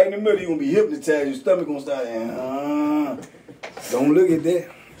 Look right in the middle, you gonna be hypnotized. Your stomach gonna start. Don't look at that.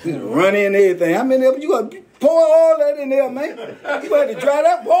 Just run in everything. How many of you gonna pour all that in there, man? You gonna have to dry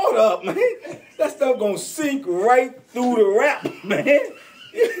that water up, man. That stuff gonna sink right through the wrap, man.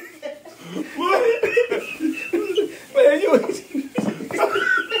 Man, you.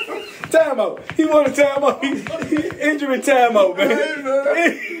 Timeout. He want a timeout. Injury timeout, man.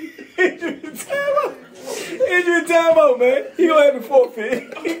 Injury timeout. Injury timeout, man. He gonna have to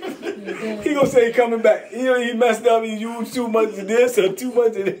forfeit. He gonna say he coming back. He messed up. He used too much of this or too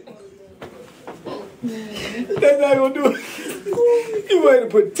much of this. That's not gonna do it. He gonna have to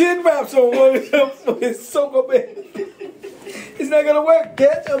put 10 wraps on one of them for his soak up in. It's not gonna work,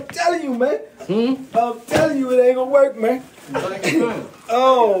 Catch. I'm telling you, man. I'm telling you, it ain't gonna work, man. Banky Pound.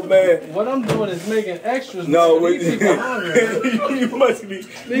 Oh man. What I'm doing is making extras. No, these people hungry. you must be.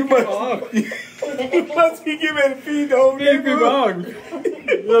 You must be getting ready to feed the whole These people neighborhood. hungry.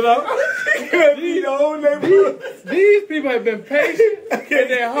 You know? Feed the whole neighborhood. These people have been patient and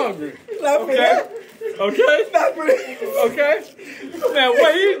they're hungry. Not for that. Okay? Not for that. Okay? Now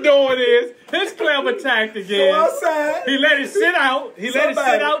what he's doing is his clever tactic Go is outside. he let it sit out. He let it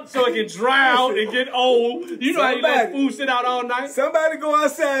sit out so it can dry out and get old. You know how you let food sit out all night? Somebody go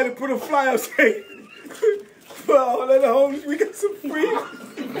outside and put a flyer saying, for all of the homeless, we got some free.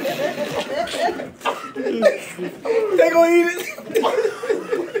 They gonna eat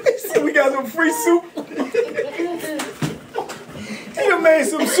it. So we got some free soup. You done made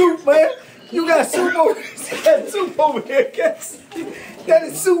some soup, man. You got soup over here. You got soup over here, guys. That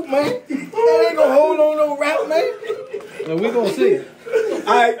is soup, man. That ain't gonna hold on no rap, man. And we gonna see it.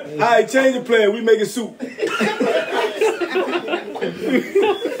 All right, change the plan. We making soup. We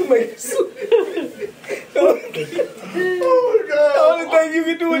making soup. Oh God! The only thing you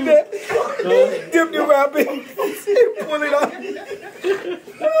can do with that, dip the wrap in, and pull it out.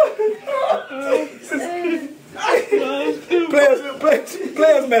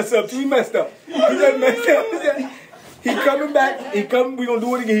 Players mess up. He messed up. He just messed up. He coming back. He coming. We gonna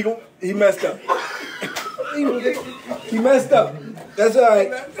do it again. He messed up. He messed up. That's all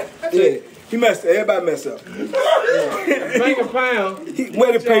right. Yeah. He messed up. Everybody messed up. Banky Pound.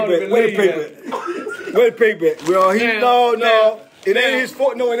 Where the paper at? Where the paper at? Where the paper at? Well, no. It ain't his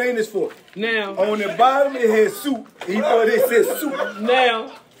fault. No, it ain't his fault. Now. On the bottom it has soup. He thought it said soup.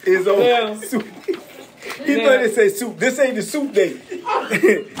 Now. It's on soup. He thought it said soup. This ain't the soup day.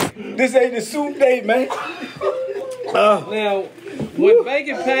 This ain't the soup day, man. Now, with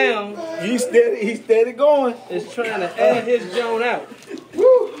Banky Pound, He's steady going. is trying to add his joint out.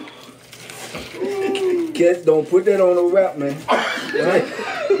 Kids, don't put that on no rap, man. Right?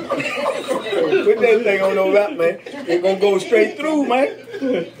 Don't put that thing on no rap, man. It's gonna go straight through, man.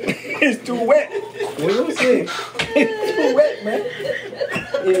 It's too wet. You know what I'm saying? It's too wet, man.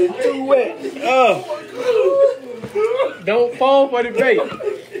 It's too wet. Don't fall for the bait.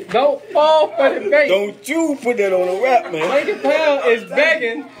 Don't fall for the bait. Don't you put that on no rap, man. Banky Pound is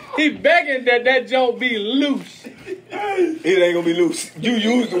begging. He begging that joint be loose. It ain't gonna be loose. You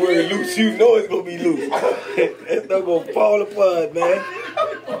use the word loose, you know it's gonna be loose. It's not gonna fall apart, man.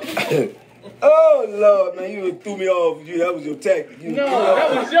 Oh Lord, man, you threw me off. That was your tactic. No,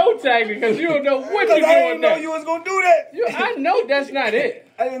 that was your tactic because you don't know what you're I doing didn't know next. you was gonna do that. I know that's not it.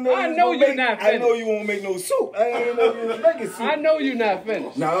 I didn't know. I know you're not I know finished. you won't make no soup. I didn't know you was making soup. I know you're not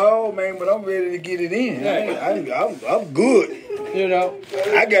finished. No, man, but I'm ready to get it in. I'm good. You know.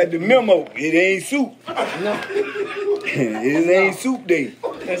 I got the memo. It ain't soup. No. It ain't soup day.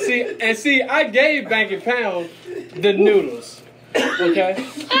 And see, I gave Banky Pound the noodles. Okay.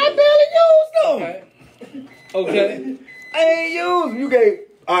 I barely used them. Okay. I ain't used them. You gave.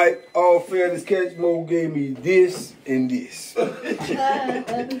 All right, all fairness, Ketchmore gave me this and this.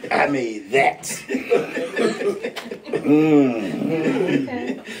 I made that.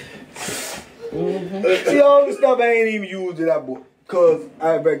 See, all the stuff I ain't even used that I bought, because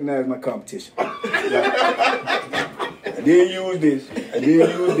I recognize my competition. I didn't use this. I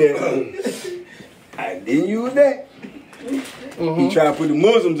didn't use that. I didn't use that. He tried to put the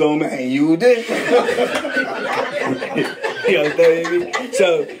Muslims on me. I ain't used that. You understand me?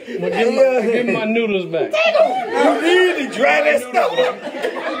 So, Give me my noodles back. you need to dry that stuff up.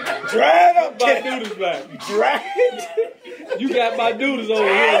 Dry it up, My noodles back. Dry it. You got my noodles over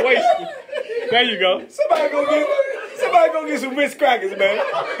here wasted. There you go. Somebody go get some Ritz crackers, man.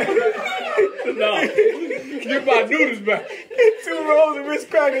 No. Get my noodles back. Get 2 rolls of Ritz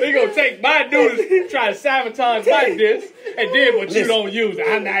crackers. They gonna take my noodles, try to sabotage my dish, and then but you don't use it.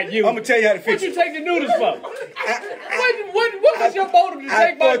 I'm not using it. I'm gonna tell you how to What fix you it. take the noodles for? What was your motive to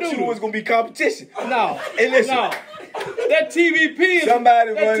take my I thought you noodles? was gonna be competition. No. Hey, listen. No. That TVP is...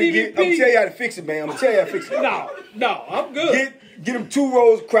 Somebody that run and get. I'm gonna TVP tell you how to fix it, man. I'm gonna tell you how to fix it. No, I'm good. Get them 2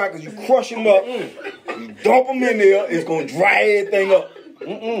 rolls of crackers. You crush them up. You dump them in there. It's gonna dry everything up.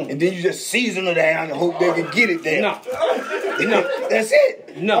 And then you just season it down and hope they can get it there. No. That's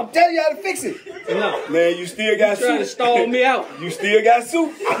it. No. I'm telling you how to fix it. No. Man, you still got Trying to soup. stall me out. You still got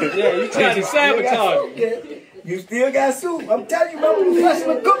soup. Yeah, you trying to sabotage me. You still got soup. I'm telling you, man, I'm a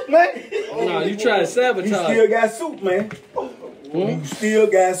professional cook, man. No, you trying to You sabotage still got soup, man. You still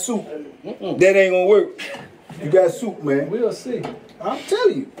got soup. That ain't gonna work. You got soup, man. We'll see. I'm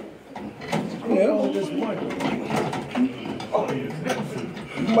telling you.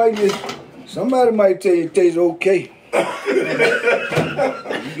 You might just, somebody might tell you it tastes okay.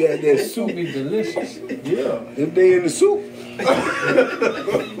 You got that It's gonna soup. be delicious. Yeah, if they in the soup,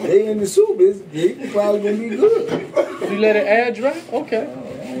 they in the soup, they probably gonna be good. You let it air dry? Okay.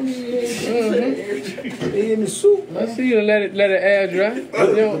 They in the soup, I man. see you let it air dry.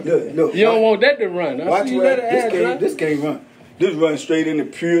 Look, You don't want that to run. I watch see you where let it air dry. this can't run. This run straight into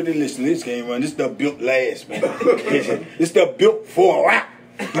pure delicious. This can't run. This stuff built last, man. This stuff built for a rap.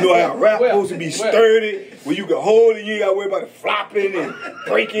 You know how a rap supposed to be sturdy, where you can hold it, you ain't gotta worry about it flopping and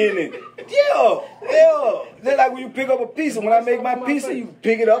breaking and yeah. Just like when you pick up a pizza. When I make my pizza, you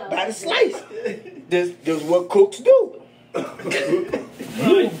pick it up by the slice. This is what cooks do.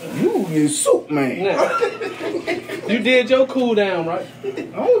 You is soup, man. Now, you did your cool down, right? I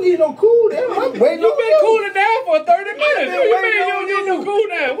don't need no cool down. I'm waiting You've on been you. cooling down for 30 minutes. What been do you mean waiting you on don't need you. no cool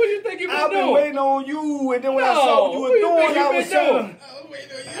down? What do you think you've been I've been doing? waiting on you, and then when I saw what you were what do you doing, think you I was been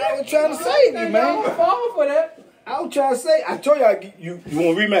doing? trying to save you, I man. don't fall for that. I was trying to say, I told you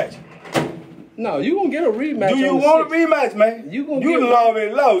want a rematch. No, you gonna get a rematch. Do you on the want a sixth. rematch, man? You gonna You get done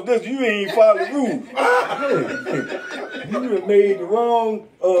already lost. This you ain't even follow the rules. You done made the wrong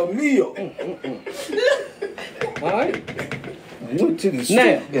meal. All right. Went to the Now.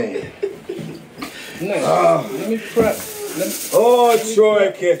 soup game. Now, let me prep. Oh,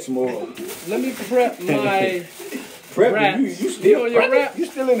 Troy Ketchmore. Let me prep my. Prepping. Wraps. You You still on your prepping? wrap? You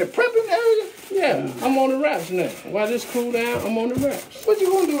still in the prepping area? Yeah, I'm on the wraps now. While this cool down, I'm on the wraps. What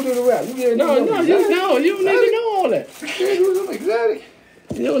you gonna do to the wrap? You getting No, you don't need to know all that. Exotic.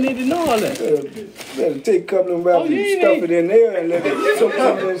 You don't need to know all that. Better take a couple of wraps you and ain't stuff need- it in there and let it soak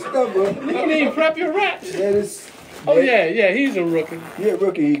some of that stuff, bro. You don't need to prep your wraps. That is. Oh yeah, he's a rookie. Yeah,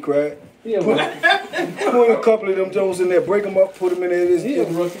 rookie, he cried. He a rookie. Put a couple of them Jones in there, break them up, put them in there. He a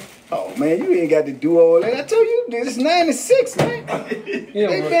rookie. Oh man, you ain't got to do all that. I told you, it's 96, man. He a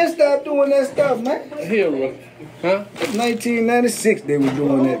They rookie. been stopped doing that stuff, man. He a rookie. Huh? 1996, they were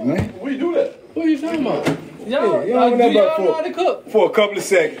doing that, man. What are you talking about? Y'all, you don't know do y'all about know how to cook? For a couple of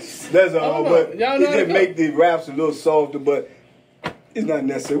seconds. That's all. Oh, But y'all it know how to just cook? make the wraps a little softer, but it's not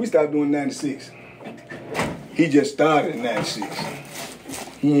necessary. We stopped doing 96. He just started in 96.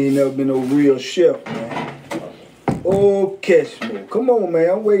 He ain't never been no real chef, man. Oh, Ketchmore. Come on, man.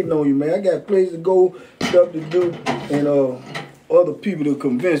 I'm waiting on you, man. I got places to go, stuff to do, and other people to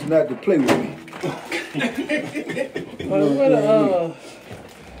convince not to play with me.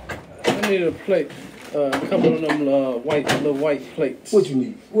 I need a plate. A couple of them little white plates. What you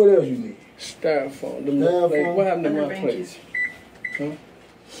need? What else you need? Styrofoam. Them little plates. What happened to my plates? Huh?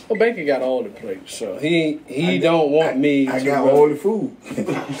 Well, Banky got all the plates, so he don't want me. I to got run. all the food.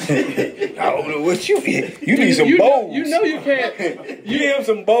 I don't know what you need. You need some you bowls. You know you can't. You need him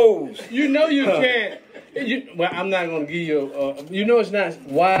some bowls. You know you can't. Well, I'm not gonna give you. You know it's not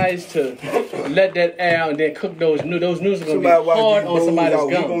wise to let that air and then cook those noodles. Those noodles are gonna be hard on somebody's He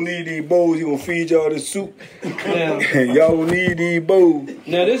gums. gonna need these bowls. He gonna feed y'all the soup. Now, Y'all gonna need these bowls.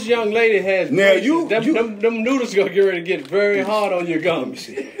 now this young lady has. Now, braces. Them noodles gonna get ready to get very hard on your gums.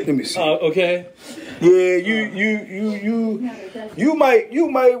 Let me see. Okay. Yeah, you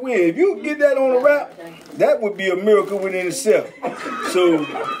might win. If you get that on a wrap, that would be a miracle within itself. So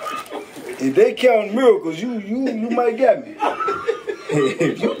if they count miracles, you might get me.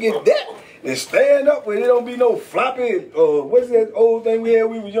 If you get that, then stand up where there don't be no floppy, what's that old thing we had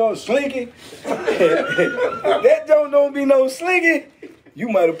when we was young, slinky? That don't be no slinky. You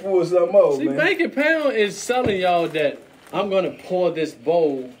might have pulled something off, See, man. Banky Pound is telling y'all that I'm gonna pour this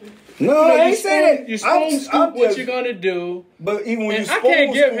bowl. No, You know, I ain't saying that. You spoon scoop what you're gonna do. But even when And you I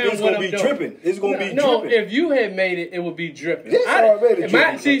can't give spoon him it's what gonna I'm be doing. dripping. It's gonna be No, dripping. if you had made it, it would be dripping. It's already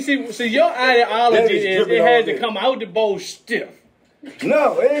dripping. See, your ideology That is is dripping it has already. to come out the bowl stiff.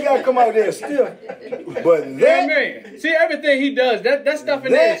 No, it ain't gotta come out there still. But Yeah, that, man. See, everything he does, that stuff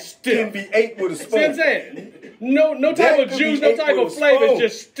in there that is stiff. can be ate with a See what I'm spoon. saying? No type That of could juice, be no ate type with of a flavor, it's spoon.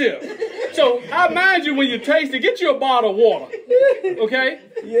 just stiff. So I mind you when you taste it, get you a bottle of water. Okay?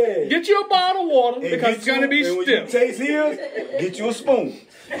 Yeah. Get you a bottle of water And because get it's gonna be and when you stiff. taste his, get you a spoon.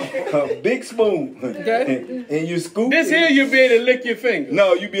 A big spoon. Okay. And you scoop This it. here you'll be able to lick your finger.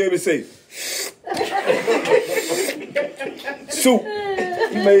 No, you be able to say soup.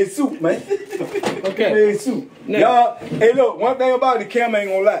 You made soup, man. You Okay. made soup. Now- Y'all, hey look, one thing about it, the camera ain't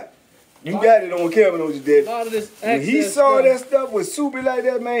gonna lie. You got it on camera, don't you, Dad? A lot of this When he excess saw stuff- that stuff was soupy like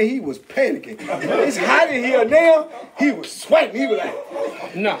that, man, he was panicking. It's hot in here now. He was sweating. He was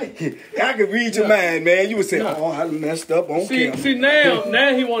like, No. I could read your mind, man. You would say, No. oh, I done messed up on camera. See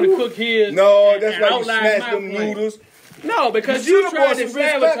now he want to cook his. No, and- that's and why you outline smashed my them plan. noodles. No, because you should've tried bought to some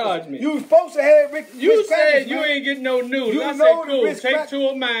Ritz sabotage crackers. me. You was supposed to have You Ritz said crackers, you man. ain't getting no noodles. You I know said, the cool, Ritz take crack- 2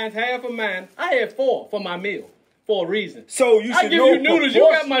 of mine, half of mine. I had 4 for my meal. for a reason. So you I should give know you noodles. You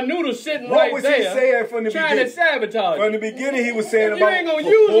got my noodles sitting right What there. was he saying from the trying beginning? to sabotage. From the beginning, he was saying If you about ain't gonna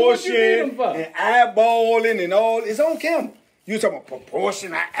use 'em, what you need 'em proportion for? and eyeballing and all. It's on camera. You talking about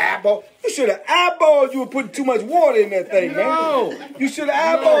proportion, eyeball? You should have eyeballed. You were putting too much water in that thing, No. man. You should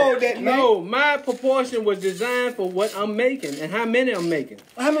have eyeballed that, man. No, my proportion was designed for what I'm making and how many I'm making.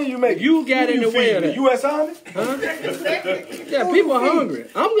 How many you make? You got in the way of that. U.S. Army? Huh? Yeah, people are hungry.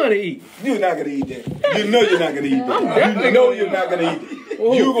 I'm gonna eat. You're not gonna eat that. You know you're not gonna eat that. definitely You know gonna you're eat not gonna eat it.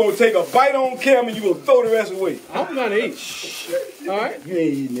 Ooh. You gonna take a bite on camera and you gonna throw the rest away. I'm gonna eat. All right. You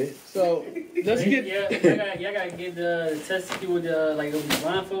ain't eating it. So let's get. Y'all gotta get the test with the like a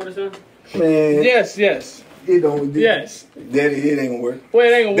blindfold or something. Man, Yes. it don't. Yes. That it ain't gonna work. Well,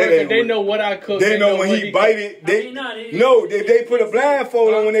 it ain't gonna That work. ain't But they work. know what I cook. They know when what he bite it. They they put a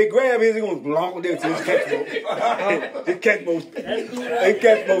blindfold on when they grab his. They gonna block this. It's Ketchmore. It's Ketchmore. It's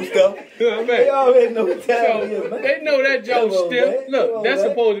Ketchmore stuff. They already know what time it is, man. They know that joke Come on, still. man. Look, Come on, that's man.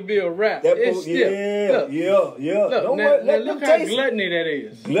 supposed to be a rap. That It's po- still. yeah. Look, Don't now, worry, now let look them how taste it. gluttony that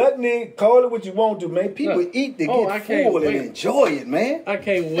is. Gluttony, call it what you want to, man. People Look. eat to Oh, I get can't full and wait. enjoy it, man. I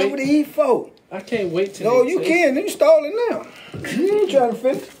can't That's what they wait. eat for. I can't wait till. No, they you taste can. You stalling now. You ain't trying to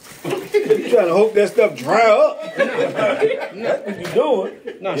finish. You trying to hope that stuff dry up. That's what you doing.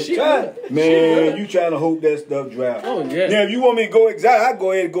 No, You she trying- good. Man, you trying to hope that stuff dry up. Oh, yeah. Now, if you want me to go exotic, I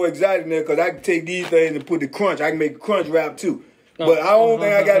go ahead and go exotic there because I can take these things and put the crunch. I can make a crunch wrap too. But I don't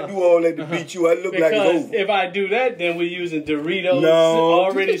think I got to do all that to beat you. I look like it's Because over. if I do that, then we're using Doritos No.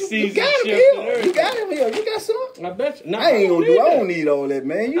 already You seasoned got him chips and here. You everything. got him here. You got some? I bet you. No, I ain't gonna do. I that. don't need all that,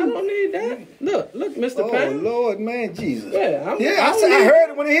 man. I You. don't need that. Look, Mr. Oh Pan. Lord, man, Jesus. Yeah, I don't I need- heard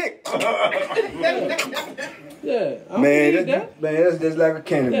it when it hit. Yeah, I don't Man, need that. man, that's just like a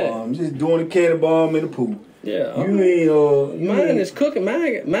candy Yeah. bomb. Just doing a candy bomb in the pool. Yeah, You ain't mine is cooking.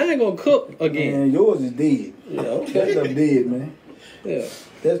 Mine gonna cook again. Man, yours is dead. Yeah, That okay. stuff dead, man. Yeah,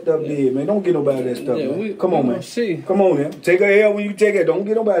 That stuff dead, man. Don't get nobody that stuff, yeah. man. Come on, we man. gonna see. Come on, man. Take a L when you take it. Don't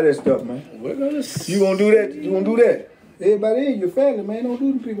get nobody that stuff, man. We're gonna see. You gonna do that? You gonna do that? Everybody in your family, man. Don't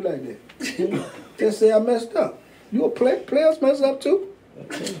do to people like that. Just say I messed up. You a players mess up too?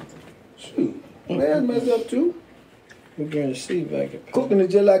 Shoot. Players mess up too. We're gonna see back at. Cooking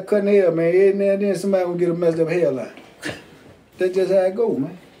is just like cutting hair, man. Every now and then somebody will get a messed up hairline. That's just how it go,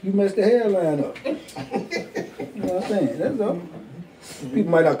 man. You messed the hairline up. You know what I'm saying? That's all.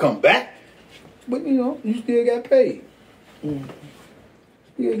 People might not come back, but you know, you still got paid.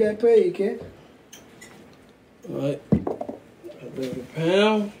 Still got paid, kid. All right. A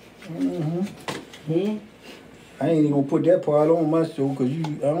pound. I ain't even gonna put that part on my show because I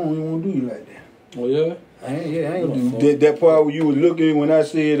don't even wanna do you like that. Oh yeah. I ain't gonna do that part where you was looking when I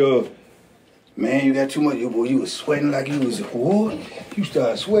said, man, you got too much. Boy, you was sweating like you was what? You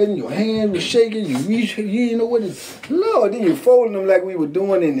started sweating, your hand was shaking, you didn't know what it. Lord, then you folding them like we were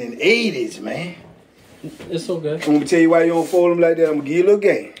doing in the 80s, man. It's okay. I'm gonna tell you why you don't fold them like that. I'm gonna give you a little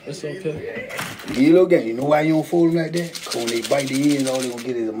game. It's okay. Give you a little game. You know why you don't fold them like that? Because when they bite the ears, all they gonna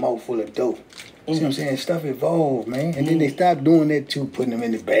get is a mouthful of dough. See what I'm saying? Stuff evolved, man. And then they stopped doing that too, putting them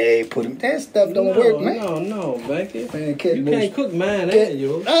in the bag, that stuff don't work, man. No, Banky. Man, You Ketchmore. can't cook mine and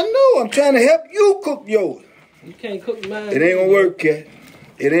yours. I know. I'm trying to help you cook yours. You can't cook mine. It ain't gonna work, cat.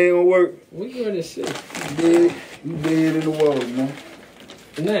 It ain't gonna work. We gonna see. You dead in the world, man.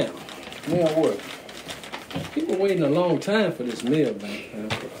 Now, It ain't work. people waiting a long time for this meal, man.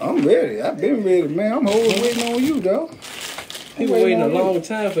 I'm ready. I've been ready, man. I'm always waiting on you, dog. People waiting a long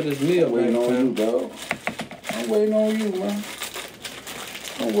time for this meal, I'm waiting on you, dog. I'm waiting on you, man.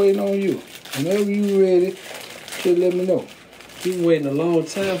 I'm waiting on you. Whenever you ready, just let me know. People waiting a long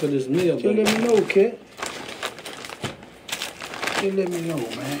time for this meal, Just man. let me know, cat. Just let me know,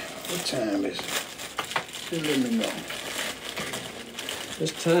 man. What time is it? Just let me know.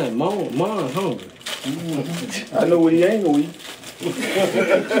 It's time. Mom hungry. I know what he ain't gonna eat.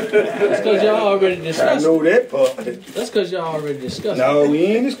 That's because y'all already I discussed it. know that part. That's because y'all already discussed it. No, we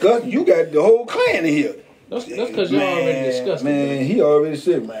ain't discussing. You got the whole clan in here. That's because y'all already discussed it. Man, he already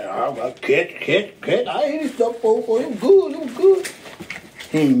said, man, I catch. I ate his stuff for it. It was good.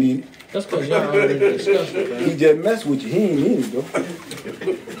 He ain't need it. That's because y'all already discussed it, man. He just messed with you. He ain't need it,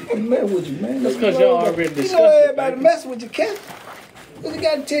 though. He messed with you, man. That's because y'all already discussed You know it, everybody man. mess with you, cat. But you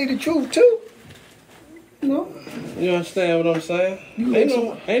got to tell you the truth, too. You know? You understand what I'm saying?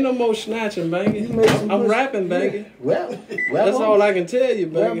 Ain't no more snatching, Banky. I'm rapping, Banky. Rap That's on. all I can tell you,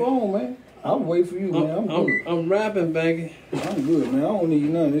 Rap Banky. on, man. I'm waiting for you, man. I'm good. I'm rapping, Banky. I'm good, man. I don't need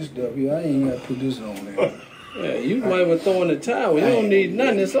none of this stuff here. I ain't got to put this on there. Yeah, you might have thrown the towel. You don't need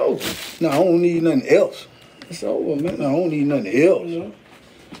nothing. It's over. No, I don't need nothing else. It's over, man. No, I don't need nothing else. You know?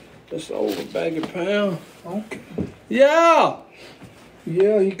 It's over, Banky pound. Okay. Yeah.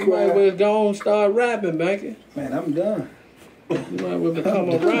 Yeah, he You might cried. well go and start rapping, Banky. Man, I'm done. You might well become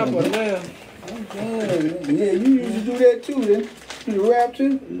a rapper now. I'm done. Yeah, you used to do that too, then. You rap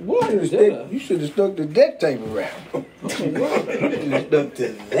too? What is that? You should have stuck to that type of rap. You should have stuck to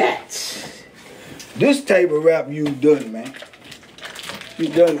that. This type of rap you done, man. You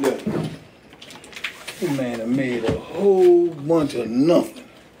done. You man have made a whole bunch of nothing.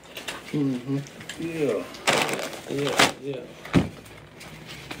 Mm-hmm. Yeah. Yeah.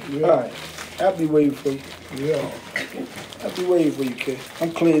 All right. I'll be waiting for you. Yeah. I'll be waiting for you, kid.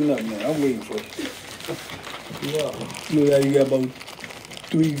 I'm cleaning up now. I'm waiting for you. Yeah. Look like you got about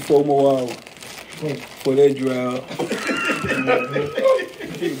 3-4 more hours for that drive.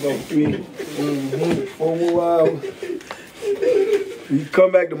 About 4 more hours. You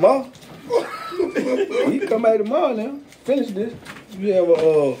come back tomorrow? You can come back tomorrow now. Finish this. You have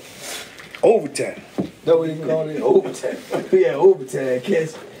a overtime. That's what you call it? Overtime. Yeah, overtime,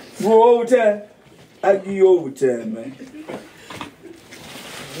 kids. For overtime, I give you overtime, man.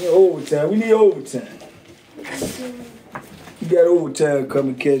 Yeah, overtime. We need overtime. You got overtime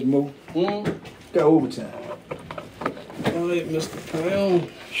coming, Ketchmore. Got overtime. All right, Mr. Pound.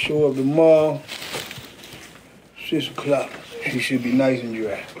 Show up tomorrow, 6 o'clock. She should be nice and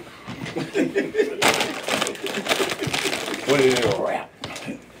dry. Put it in a wrap.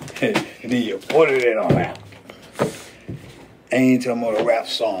 And then you put it in a wrap. I ain't talking about a rap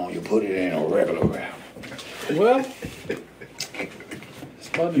song. You put it in a regular rap. Well,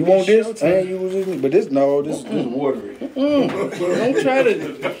 you want this? I ain't using it, but this is watery. Don't try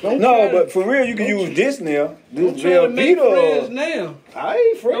to. But for real, you can use this now. Don't This try to make friends now. I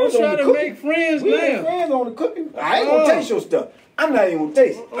ain't friends Don't on try the to cooking. make friends We ain't now. friends on the cooking. I ain't gonna taste your stuff. I'm not even gonna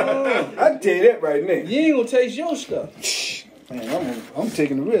taste it. I can tell you that right now. You ain't gonna taste your stuff. Man, I'm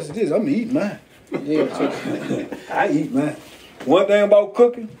taking the rest of this. I'm gonna eat mine. You ain't gonna take I eat mine. One thing about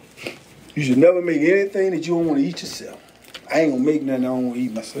cooking, you should never make anything that you don't want to eat yourself. I ain't gonna make nothing I don't want to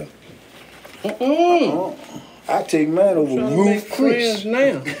eat myself. I take mine over Trying to make Ruth Chris. friends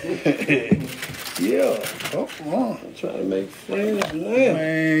now. Yeah. Trying to make friends now.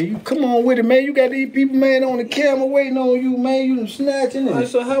 Man, you come on with it, man. You got these people, man, on the camera waiting on you, man. You done snatching All right, it.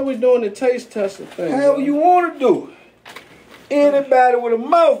 so how we doing the taste testing thing? However you want to do it. Anybody with a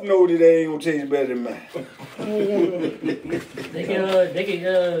mouth know that they ain't gonna taste better than mine. They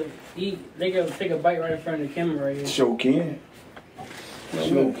can eat. They can take a bite right in front of the camera right here. Sure can.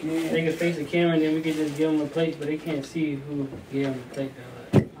 Sure can. They can face the camera and then we can just give them a plate, but they can't see who gave them the plate.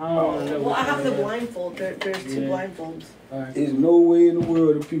 I don't want to know. Well, I have the blindfold. There's two Yeah. blindfolds. All right. There's no way in the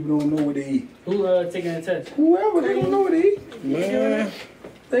world that people don't know what they eat. Who taking the test? Whoever, they don't know what they eat. Man,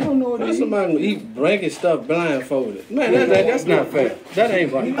 They don't know what they how eat. somebody gonna eat blanket stuff blindfolded? Man, that's not fair. That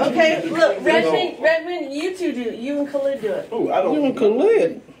ain't right. Okay, look, Redmond, you two do. You and Khalid do it. Oh, I don't. You and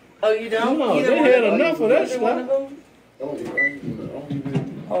Khalid. Oh, you don't? No, Either they one had of them? enough of that Either one of stuff. them?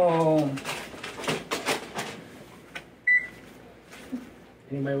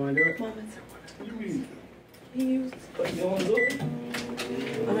 Anybody want to do it? He used. I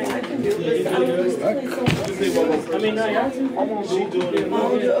mean, I can do it. But I don't know. I mean, no, y'all two. I'm gonna be doing it. I'll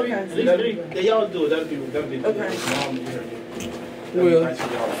do it. Okay. At least three. Yeah, y'all do it. That'll be Okay.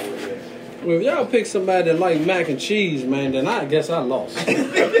 Well, if y'all pick somebody that like mac and cheese, man, then I guess I lost.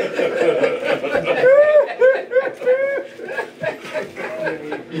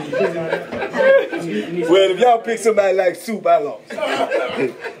 Well, if y'all pick somebody like soup, I lost. So,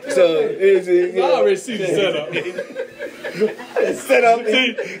 I already see the setup. set up.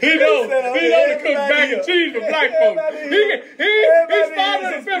 He know to cook mac and cheese for black folks. He started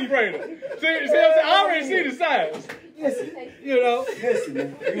as a fifth grader. See, I already see the signs. You know,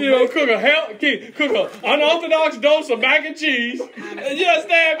 cook a unorthodox dose of mac and cheese. And you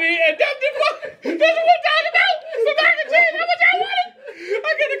understand me? And that's what we're talking about for mac and cheese. How much I wanted? I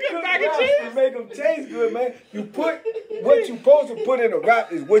gotta cook mac and cheese. To make them taste good, man. You put what you supposed to put in a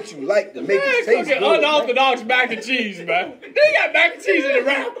wrap is what you like to make it taste Cooking good. unorthodox mac and cheese, man. They got mac and cheese in the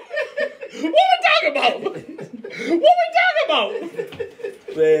wrap. What we talking about? What we talking about?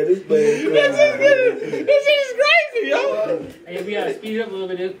 Man, this This is crazy, yo. Hey, we gotta speed up a little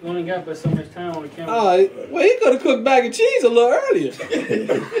bit. We only got but so much time on the camera. All right. Well, he could have cooked mac and cheese a little earlier. Shit,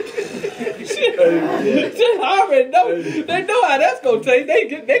 I already know. They know how that's gonna taste.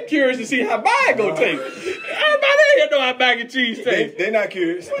 They curious to see how mine gonna taste. Everybody here know how mac and cheese tastes. They're not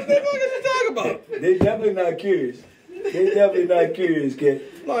curious. What the fuck is you talking about? They definitely not curious. They definitely not curious, kid.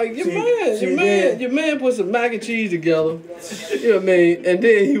 Like your man put some mac and cheese together. You know what I mean? And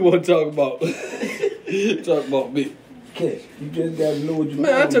then he want to talk about me. catch. You just gotta know what you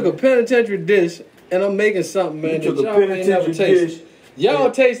Man, I took a penitentiary dish and I'm making something, man. You took a y'all ain't never penitentiary tasted.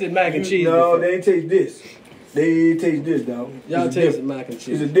 Y'all tasted mac and cheese. No, before. they ain't taste this. They ain't taste this, dog. Y'all tasted mac and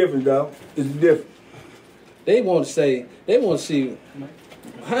cheese. It's a difference, dog. It's a difference. They want to say, they want to see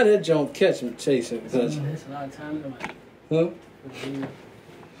how that junk catch them chasing. Cause, That's a lot of time. huh?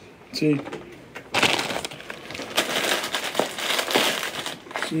 See,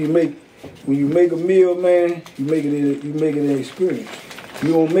 when you make a meal, man, you make it an experience.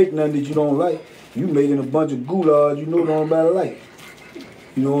 You don't make nothing that you don't like. You making a bunch of goulash you know nobody like.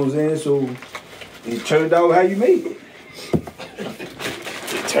 You know what I'm saying? So it turned out how you made it.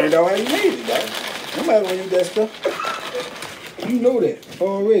 It turned out how you made it, dog. Nobody gonna eat that stuff. You know that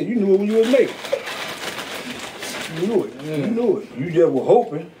already. You knew what you was making. You knew it. Yeah. You knew it. You just were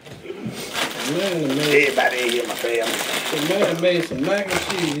hoping. man, Everybody in here, my family. the man made some mac and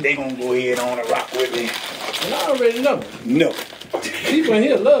cheese. They gonna go ahead on and rock with me. And I already know. No. People in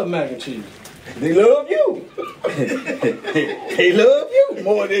here love mac and cheese. They love you. They love you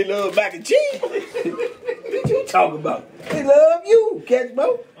more than they love mac and cheese. What you talking about? They love you,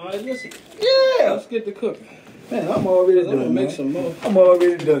 Ketchmore. All right, listen. Yeah. Let's get the cooking. Man, I'm already I'm gonna done, make man. some more. I'm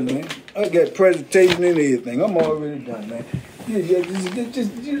already done, man. I got presentation and everything. I'm already done, man.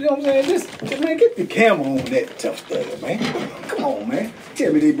 Just you know what I'm saying? Just man, get the camera on that tough stuff, man. Come on, man.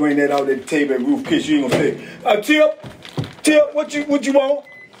 Tell me they bring that out that table at Roof Kiss. You ain't gonna say, Tip, what you want?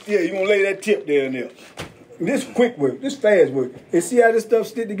 Yeah, you gonna lay that tip there and there. This quick work, this fast work. And see how this stuff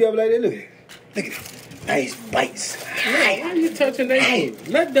stick together like that? Look at it. Look at it. Nice bites. Why are you touching their food?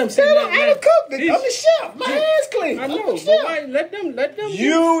 Let them see Man, that. I ain't cooked it. I'm the chef. My hands clean. I I'm know, the but chef. why? Let them.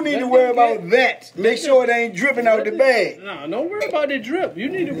 You need to worry about that. Make sure it ain't dripping out the bag. No, don't worry about the drip. You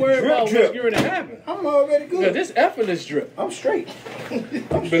need to worry Drip, about drip. what's going to happen. I'm already good. Yeah, this effortless drip. I'm straight.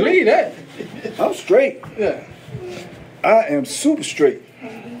 Believe that. I'm straight. Yeah. I am super straight.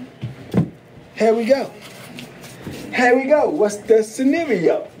 Here we go. Here we go. What's the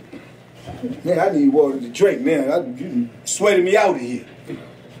scenario? Man, I need water to drink, man. You sweating me out of here.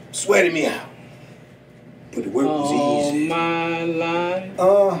 Sweating me out. But the work was easy. My line.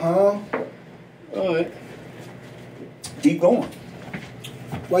 Uh-huh. All right. Keep going.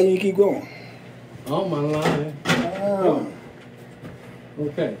 Why you keep going? On my line. Oh.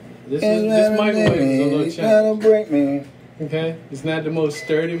 Okay. This microwave is a little challenge. Break, man. Okay. It's not the most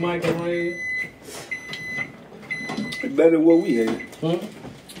sturdy microwave. It's better than what we had. Huh?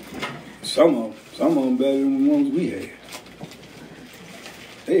 Some of them better than the ones we had.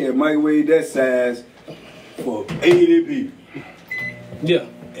 They had microwave that size for 80 people. Yeah.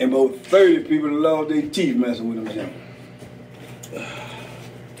 And about 30 people lost their teeth messing with them junk.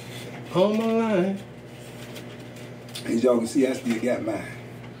 On my line. As y'all can see, I still got mine.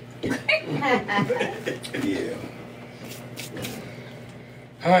 Yeah.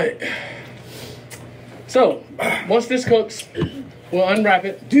 All right. So, once this cooks, we'll unwrap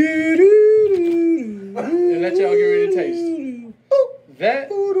it and let y'all get ready to taste. That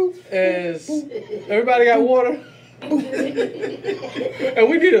is, everybody got water? And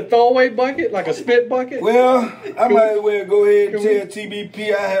we need a throwaway bucket, like a spit bucket. Well, I might as well go ahead and tell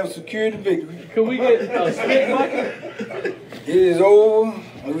TBP I have secured the victory. Can we get a spit bucket? It is over.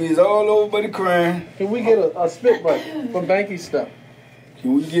 It is all over but the crime. Can we get a spit bucket for Banky stuff?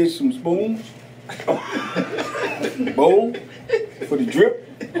 Can we get some spoons? Bowl for the drip?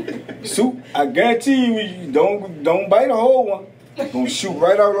 Soup? I guarantee you, don't bite a whole one. Gonna shoot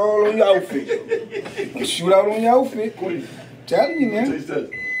right out all on your outfit. Gonna shoot out on your outfit. Telling you, man.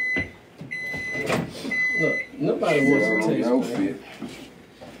 Look, nobody wants to taste outfit.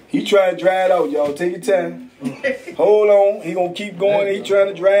 He trying to dry it out, y'all. Take your time. Hold on. He gonna keep going. He trying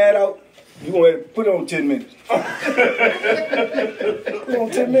to dry it out. You gonna have to put it on 10 minutes. Put it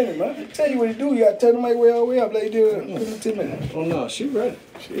on 10 minutes, man. Tell you what to do. You gotta turn the mic way all the way up. Let you do it. Put it on 10 minutes. Oh no, she ready.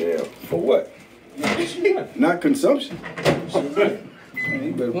 Yeah. For what? Not consumption. Man,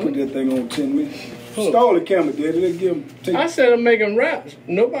 you better put that thing on 10 minutes. Stall the camera, Daddy. Let's give him. I said I'm making wraps.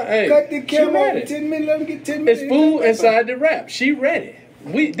 Nobody. Hey, cut the camera she off 10 minutes. Let him get 10 minutes. It's food inside the wrap. She ready.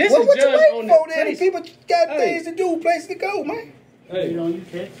 This is what you judged waiting on for, the Daddy? taste. People got things to do, places to go, man. Hey, You know, you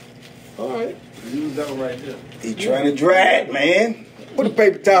can. all right. Use that one right there. He trying to dry it, man. Put a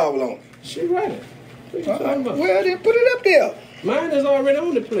paper towel on. She ready. What you talking about? Well, then put it up there. Mine is already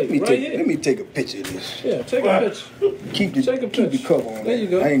on the plate. Right here. Let me take a picture of this. Yeah, take a picture. Keep Take a the picture. cover on. There you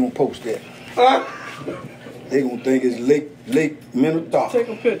go. I ain't gonna post that. They gonna think it's Lake Minnetonka. Take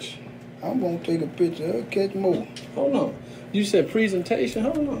a picture. I'm gonna take a picture of Ketchmore. Hold on. You said presentation.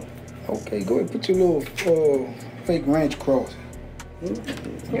 Hold on. Okay, go ahead. Put your little fake ranch cross. You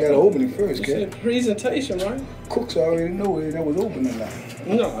gotta open it first, It's Cat. a presentation, right? Cooks already know whether that was open or not.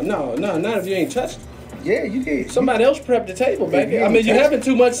 No, not if you ain't touched it. Yeah, you did. Somebody else prepped the table, baby. you I mean, you're touched having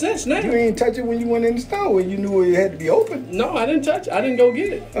too much sense now. You ain't touch it when you went in the store when you knew it had to be open. No, I didn't touch it. I didn't go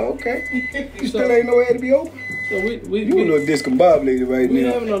get it. Okay. You still ain't know it had to be open? So You a little discombobulated right we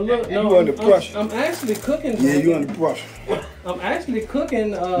now. having a look. No, You under pressure. I'm actually cooking. Yeah, you under pressure. I'm actually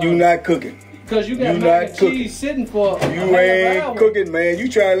cooking. You not cooking. Because you got You mac not and cooking. cheese sitting for a You half ain't hour. cooking, man. You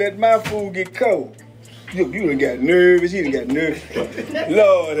trying to let my food get cold. You done got nervous. He done got nervous.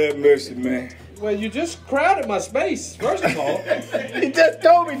 Lord have mercy, man. Well, you just crowded my space, first of all. He just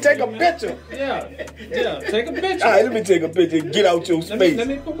told me take a picture. Yeah, take a picture. All right, let me take a picture and get out your space. Let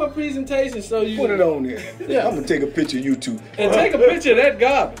me put my presentation so you... Put it on there. Yeah. I'm going to take a picture of you two. And take a picture of that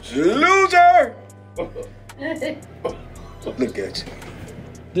garbage. Loser! Look at you.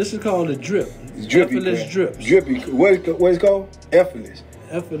 This is called a drip. It's drippy. Effortless drips. Drippy. What it's called? Effortless.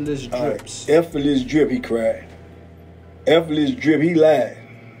 Effortless All right. drips. Effortless drip, he cried. Effortless drip, he lied.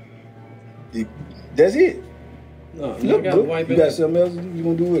 That's it. No, Look gotta good. wipe You it got up. something else you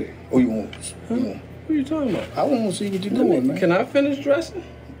want to do with it? Oh, you want? What are you talking about? I want to see what you're doing, man. Can I finish dressing?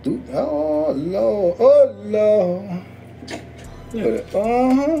 Oh, Lord. Oh, Lord. Yeah.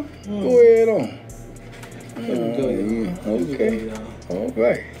 Go ahead on. Here we go, y'all. Okay. Here we go, y'all. All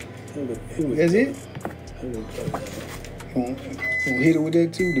right. Here we go. That's it? Here we go. You want to hit it with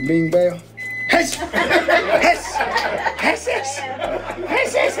that too? The bing bell? Hush! Hush! Hush!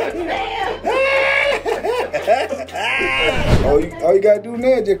 Hush! All you gotta do now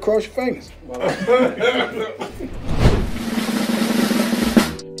is just cross your fingers.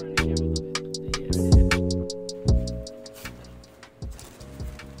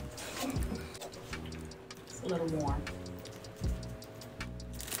 It's a little warm.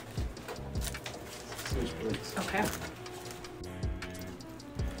 Okay.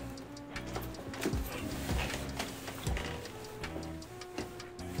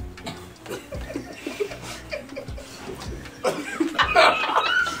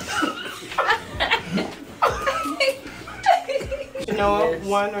 Noah,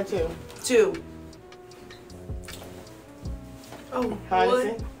 1 or 2? 2. Oh,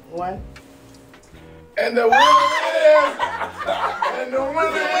 Hardison, 1. And the winner is... And the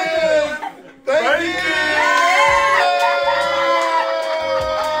winner is... Banky!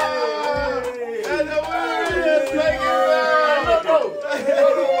 And the winner is Banky!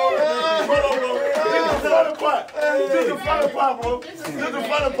 This is the funny part, bro. This is the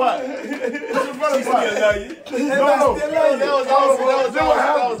funny part. This is the funny part. No.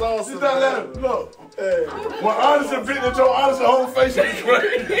 That was awesome. Look. When Anderson beat the Joe, Anderson whole face is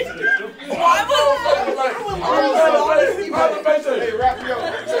crazy. Why was it? Hey, wrap me up.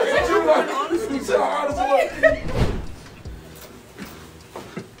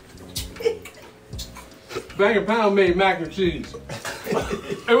 Bang and Pound made mac and cheese.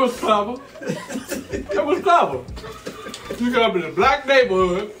 It was clever. It was clever. You got up in a black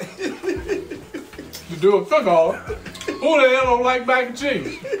neighborhood to do a cook-off. Who the hell don't like mac and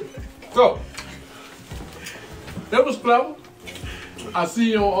cheese? So, that was clever. I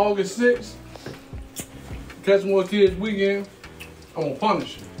see you on August 6th. Ketchmore Kids Weekend. I'm gonna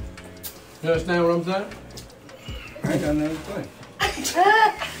punish you. You understand what I'm saying? I ain't got nothing to say.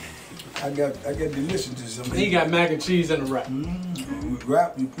 I got deliciousness. He got mac and cheese in the wrap. With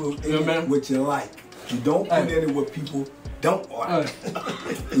rap, you put in what you like. You don't put in what people don't like.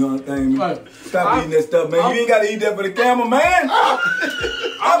 You know what I'm saying? Stop eating that stuff, man. You ain't got to eat that for the camera, man.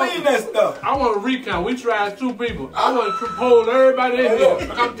 I'm eating that stuff. I want to recount. We tried 2 people. I want to poll everybody in here.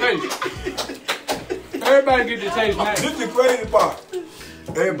 Come taste. Everybody get to taste mac. This is the crazy part.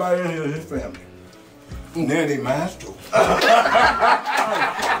 Everybody in here is his family. Now they mine too.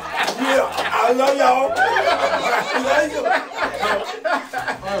 Yeah, I love y'all. I love you.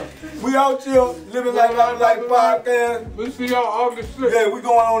 We out here living like podcast. We see y'all August 6th. Yeah, we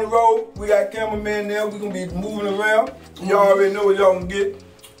going on the road. We got cameraman there. We gonna be moving around. Y'all already know what y'all gonna get.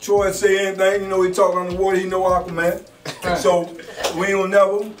 Troy say anything. You know he talk on the water. He know Aquaman. So we ain't gonna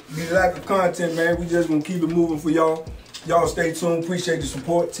never be lack of content, man. We just gonna keep it moving for y'all. Y'all stay tuned. Appreciate the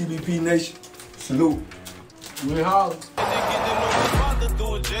support. TBP Nation. Salute. We holler.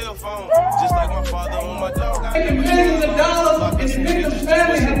 Just like my father on my dog. Making millions of dollars, and the victim's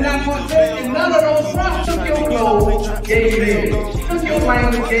family have not partaken. None of those props took your clothes, gave it. Took your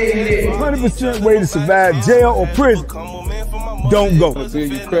language, gave it. 100% way to survive jail or prison. Don't go. Build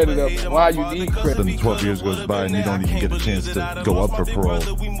your credit up. Why you need credit? Then 12 years goes by and you don't even get a chance to go up for parole.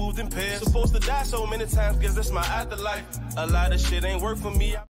 Supposed to die so many times, guess that's my afterlife. A lot of shit ain't work for me.